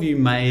 How have you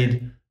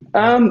made?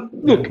 One,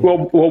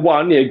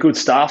 good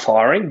staff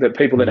hiring, but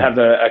people that have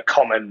a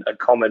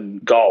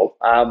common goal.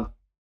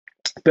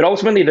 But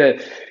ultimately,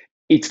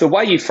 it's the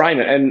way you frame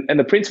it, and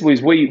the principle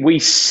is we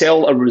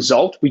sell a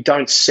result. We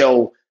don't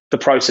sell the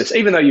process,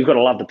 even though you've got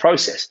to love the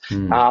process.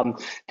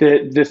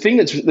 The thing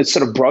that's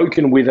sort of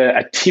broken with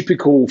a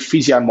typical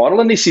physio model,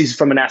 and this is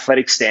from an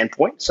athletic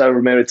standpoint. So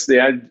remember, it's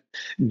the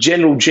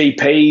general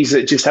GPs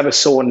that just have a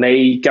sore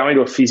knee, going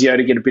to a physio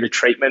to get a bit of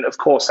treatment. Of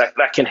course,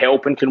 that can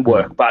help and can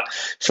work. But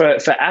for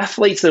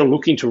athletes that are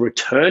looking to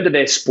return to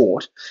their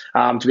sport,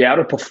 to be able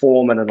to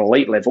perform at an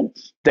elite level,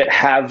 that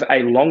have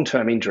a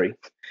long-term injury,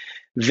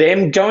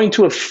 them going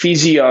to a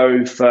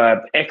physio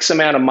for X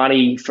amount of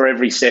money for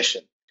every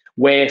session,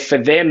 where for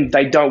them,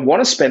 they don't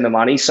want to spend the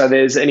money. So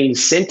there's an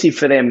incentive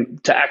for them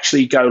to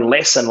actually go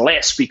less and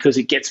less because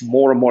it gets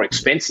more and more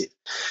expensive.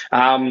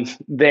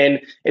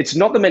 Then it's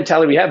not the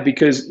mentality we have,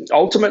 because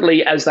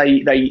ultimately as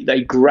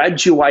they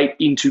graduate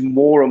into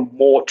more and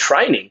more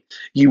training,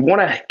 you want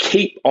to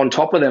keep on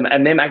top of them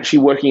and them actually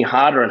working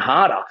harder and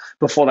harder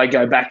before they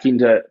go back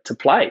into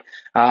play.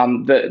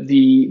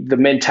 The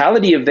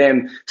mentality of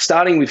them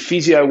starting with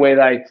physio, where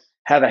they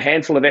have a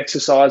handful of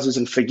exercises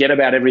and forget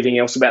about everything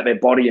else about their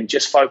body and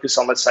just focus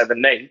on, let's say, the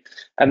knee,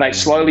 and they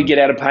slowly get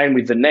out of pain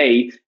with the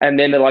knee, and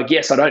then they're like,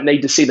 yes, I don't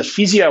need to see the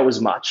physio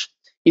as much,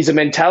 is a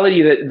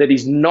mentality that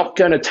is not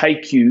going to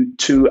take you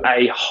to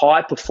a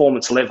high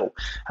performance level.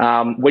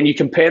 When you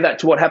compare that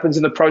to what happens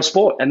in the pro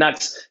sport, and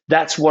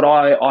that's what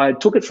I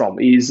took it from,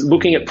 is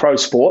looking at pro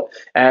sport,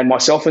 and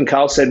myself and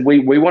Carl said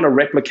we want to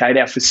replicate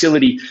our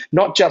facility,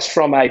 not just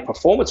from a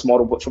performance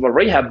model, but from a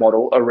rehab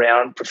model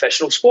around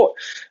professional sport.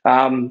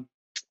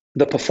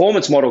 The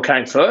performance model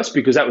came first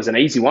because that was an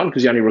easy one,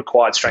 because you only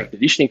required strength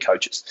conditioning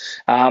coaches.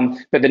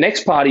 But the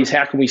next part is,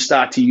 how can we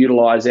start to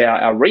utilize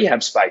our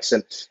rehab space?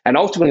 And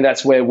ultimately,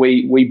 that's where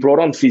we brought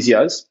on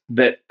physios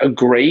that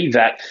agree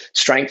that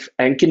strength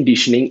and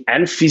conditioning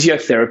and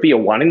physiotherapy are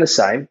one and the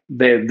same.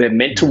 They're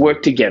meant to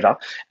work together.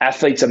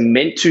 Athletes are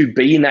meant to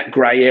be in that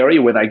gray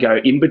area where they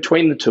go in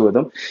between the two of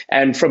them.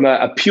 And from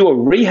a pure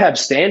rehab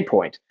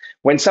standpoint,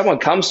 when someone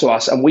comes to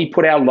us and we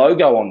put our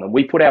logo on them,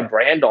 we put our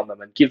brand on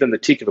them and give them the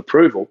tick of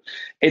approval,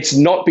 it's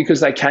not because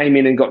they came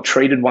in and got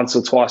treated once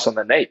or twice on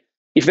the knee.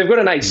 If they've got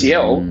an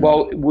ACL,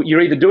 well, you're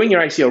either doing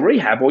your ACL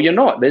rehab or you're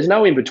not. There's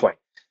no in between.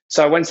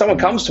 So when someone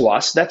comes to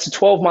us, that's a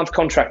 12-month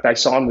contract they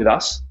sign with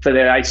us for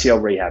their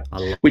ACL rehab,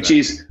 which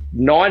is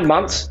 9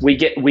 months. We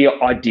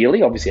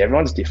ideally, obviously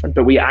everyone's different,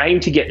 but we aim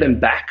to get them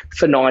back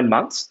for 9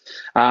 months.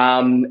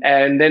 And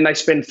then they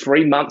spend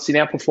 3 months in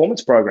our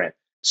performance program.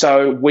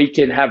 So we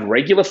can have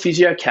regular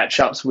physio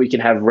catch-ups, we can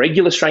have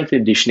regular strength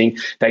conditioning.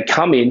 They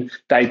come in,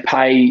 they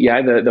pay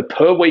the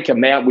per week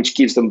amount, which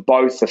gives them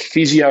both the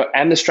physio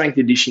and the strength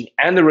conditioning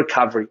and the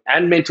recovery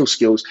and mental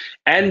skills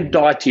and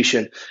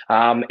dietitian,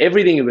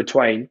 everything in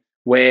between,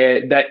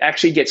 where that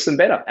actually gets them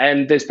better.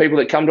 And there's people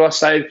that come to us,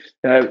 say,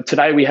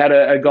 today we had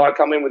a guy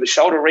come in with a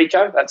shoulder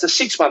reco. That's a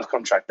 6-month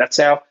contract. That's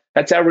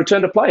our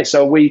return to play.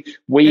 So we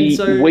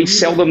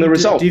sell them the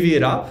result. Divvy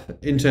it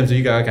up in terms of,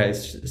 you go, okay,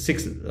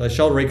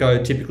 shoulder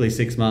reco typically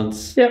 6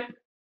 months. Yep.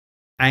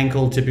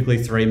 Ankle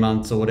typically 3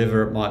 months or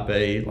whatever it might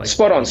be.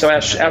 Spot on. So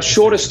our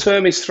shortest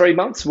term is 3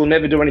 months. We'll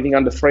never do anything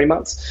under 3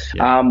 months.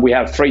 Yep. We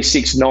have 3,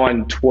 6,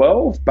 9,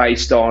 12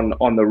 based on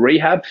the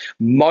rehab.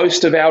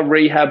 Most of our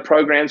rehab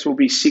programs will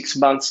be 6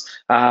 months.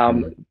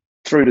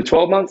 Through to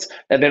 12 months,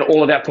 and then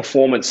all of our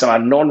performance, so our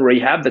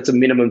non-rehab, that's a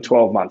minimum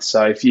 12 months.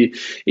 So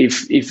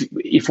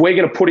if we're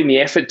going to put in the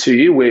effort to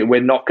you,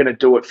 we're not going to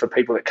do it for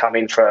people that come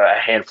in for a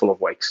handful of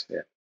weeks.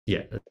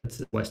 Yeah,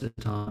 that's a waste of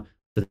time.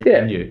 So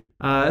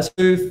I'm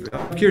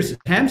curious,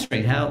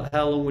 hamstring, how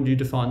long would you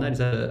define that? Is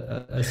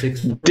that a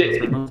 6 month?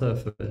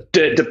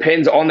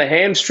 Depends on the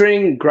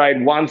hamstring,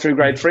 grade 1 through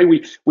grade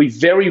 3. We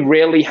very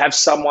rarely have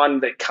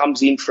someone that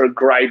comes in for a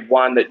grade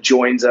 1 that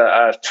joins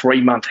a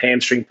 3-month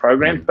hamstring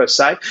program per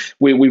se.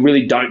 We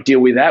really don't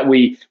deal with that.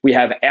 We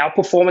have our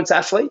performance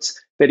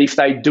athletes that if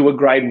they do a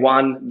grade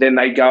 1, then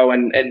they go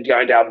and go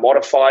into our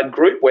modified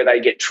group where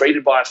they get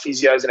treated by our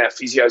physios, and our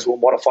physios will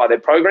modify their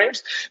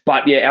programs.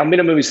 But our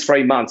minimum is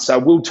 3 months. So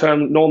we'll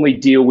normally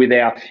deal with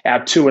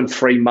our 2 and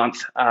 3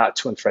 month,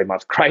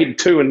 grade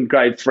 2 and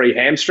grade 3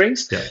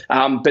 hamstrings.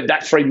 Yeah. But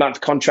that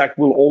 3-month contract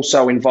will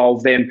also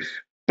involve them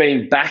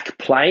being back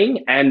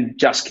playing and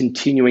just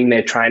continuing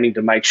their training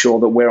to make sure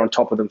that we're on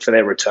top of them for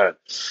their return.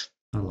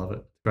 I love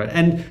it. Great.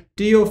 And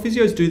do your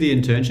physios do the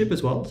internship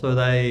as well? So are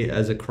they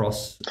is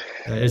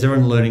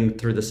everyone learning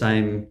through the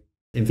same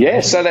information?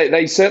 Yeah, so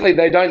they certainly,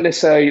 they don't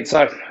necessarily,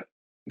 so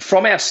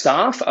From our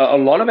staff, a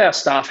lot of our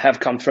staff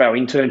have come through our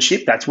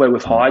internship. That's where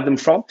we've hired them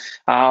from.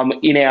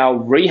 In our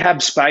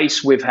rehab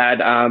space, we've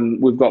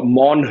got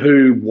Mon,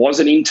 who was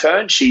an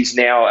intern. She's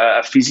now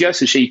a physio,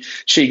 so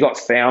she got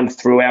found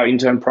through our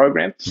intern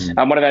program.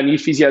 One of our new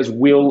physios,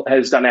 Will,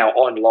 has done our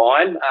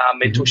online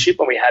mentorship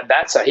when we had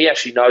that, so he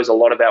actually knows a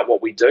lot about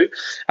what we do.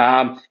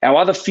 Our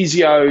other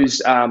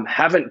physios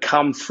haven't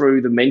come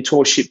through the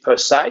mentorship per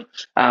se,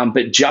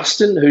 but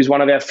Justin, who's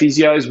one of our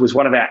physios, was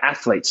one of our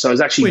athletes, so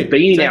he's actually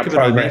been in our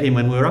program. I met him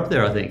when we were up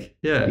there, I think.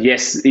 Yeah.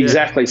 Yes,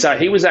 exactly. Yeah. So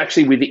he was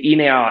actually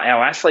within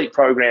our athlete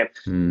program.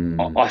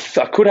 I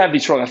could have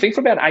this wrong. I think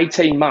for about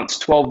 18 months,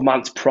 12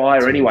 months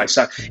prior anyway.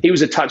 So he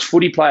was a touch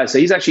footy player. So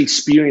he's actually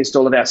experienced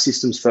all of our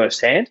systems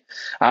firsthand.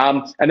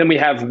 And then we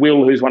have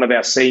Will, who's one of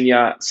our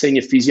senior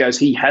physios.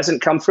 He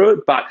hasn't come through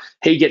it, but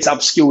he gets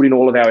upskilled in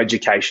all of our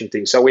education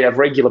things. So we have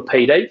regular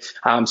PD.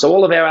 So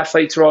all of our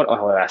athletes are all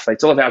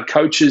of our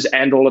coaches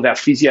and all of our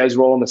physios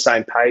are all on the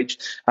same page.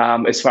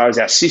 As far as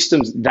our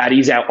systems, that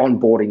is our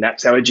onboarding.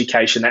 That's our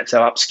education. That's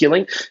our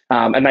upskilling.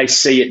 And they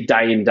see it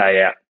day in,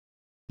 day out.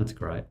 That's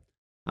great.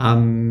 I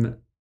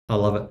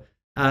love it.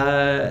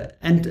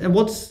 And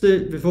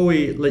before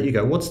we let you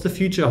go, what's the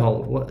future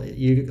hold?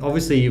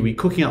 You'll be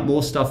cooking up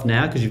more stuff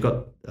now because you've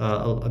got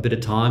a bit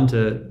of time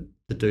to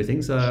do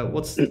things.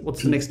 What's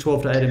the next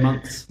 12 to 18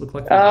 months look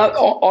like?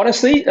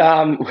 Honestly,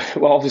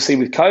 obviously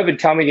with COVID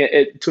coming,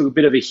 it took a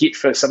bit of a hit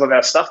for some of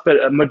our stuff,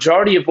 but a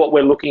majority of what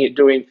we're looking at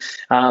doing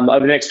over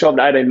the next 12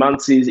 to 18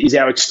 months is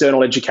our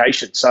external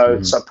education.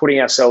 So putting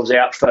ourselves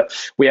out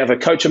we have a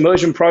coach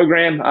immersion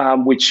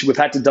program, which we've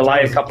had to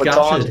delay a couple of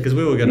times. Because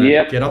we were going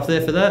to get up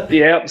there for that.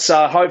 Yeah,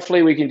 so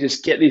hopefully we can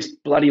just get this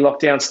bloody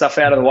lockdown stuff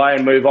out of the way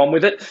and move on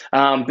with it.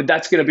 But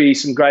that's going to be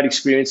some great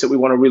experience that we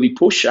want to really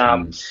push.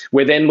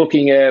 We're then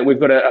looking at,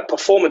 we've got a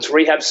performance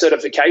rehab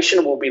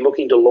certification we'll be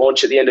looking to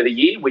launch at the end of the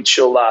year, which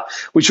will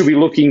be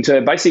looking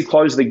to basically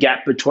close the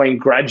gap between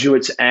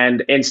graduates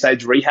and end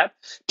stage rehab,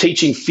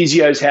 teaching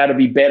physios how to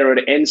be better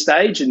at end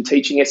stage and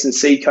teaching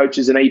S&C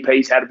coaches and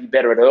EPs how to be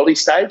better at early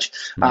stage.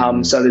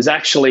 So there's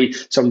actually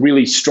some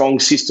really strong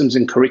systems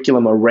and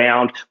curriculum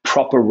around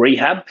proper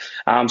rehab.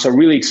 So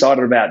really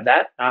excited about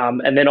that.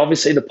 And then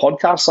obviously the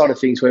podcast side of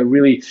things, we're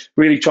really,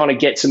 really trying to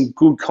get some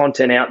good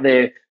content out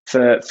there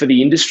for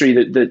the industry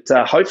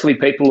that hopefully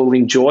people will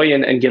enjoy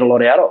and get a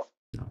lot out of.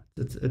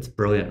 It's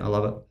brilliant. I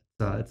love it.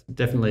 It's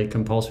definitely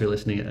compulsory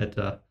listening at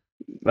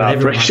I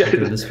appreciate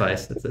it. In the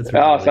space. It's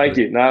really thank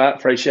you. No, I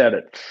appreciate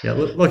it. Yeah,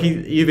 look,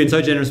 you've been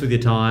so generous with your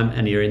time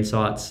and your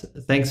insights.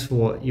 Thanks for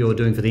what you're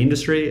doing for the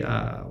industry.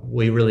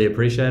 We really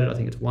appreciate it. I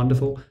think it's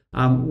wonderful.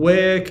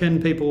 Where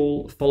can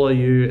people follow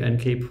you and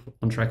keep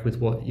on track with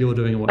what you're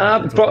doing and what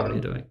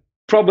you're doing?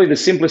 Probably the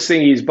simplest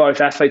thing is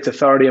both Athletes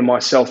Authority and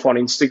myself on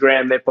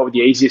Instagram. They're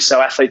probably the easiest.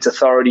 So Athletes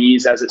Authority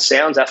is, as it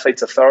sounds,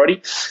 Athletes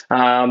Authority.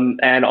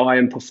 And I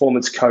am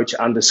performance coach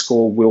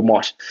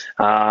 _Wilmot.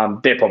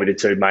 They're probably the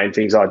two main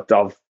things. I've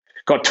got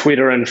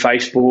Twitter and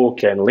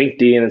Facebook and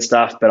LinkedIn and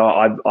stuff, but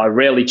I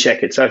rarely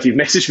check it. So if you've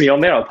messaged me on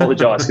there, I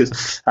apologize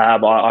because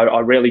I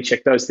rarely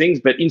check those things.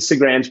 But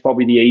Instagram's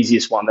probably the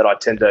easiest one that I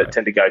tend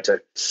to go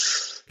to.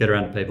 Get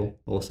around to people.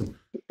 Awesome.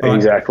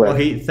 Exactly. Right.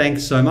 Lachie,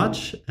 thanks so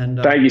much.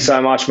 And thank you so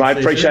much, mate.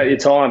 Appreciate your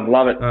time.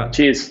 Love it. Right.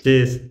 Cheers.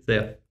 See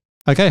ya.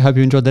 Okay, hope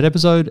you enjoyed that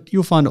episode.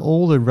 You'll find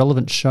all the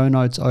relevant show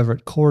notes over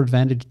at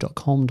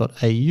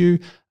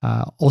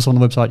coreadvantage.com.au. Also on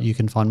the website, you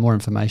can find more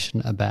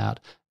information about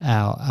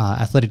our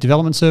athletic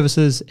development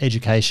services,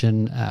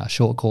 education,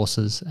 short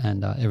courses,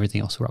 and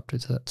everything else we're up to.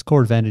 So that's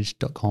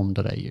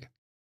coreadvantage.com.au.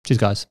 Cheers,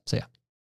 guys. See ya.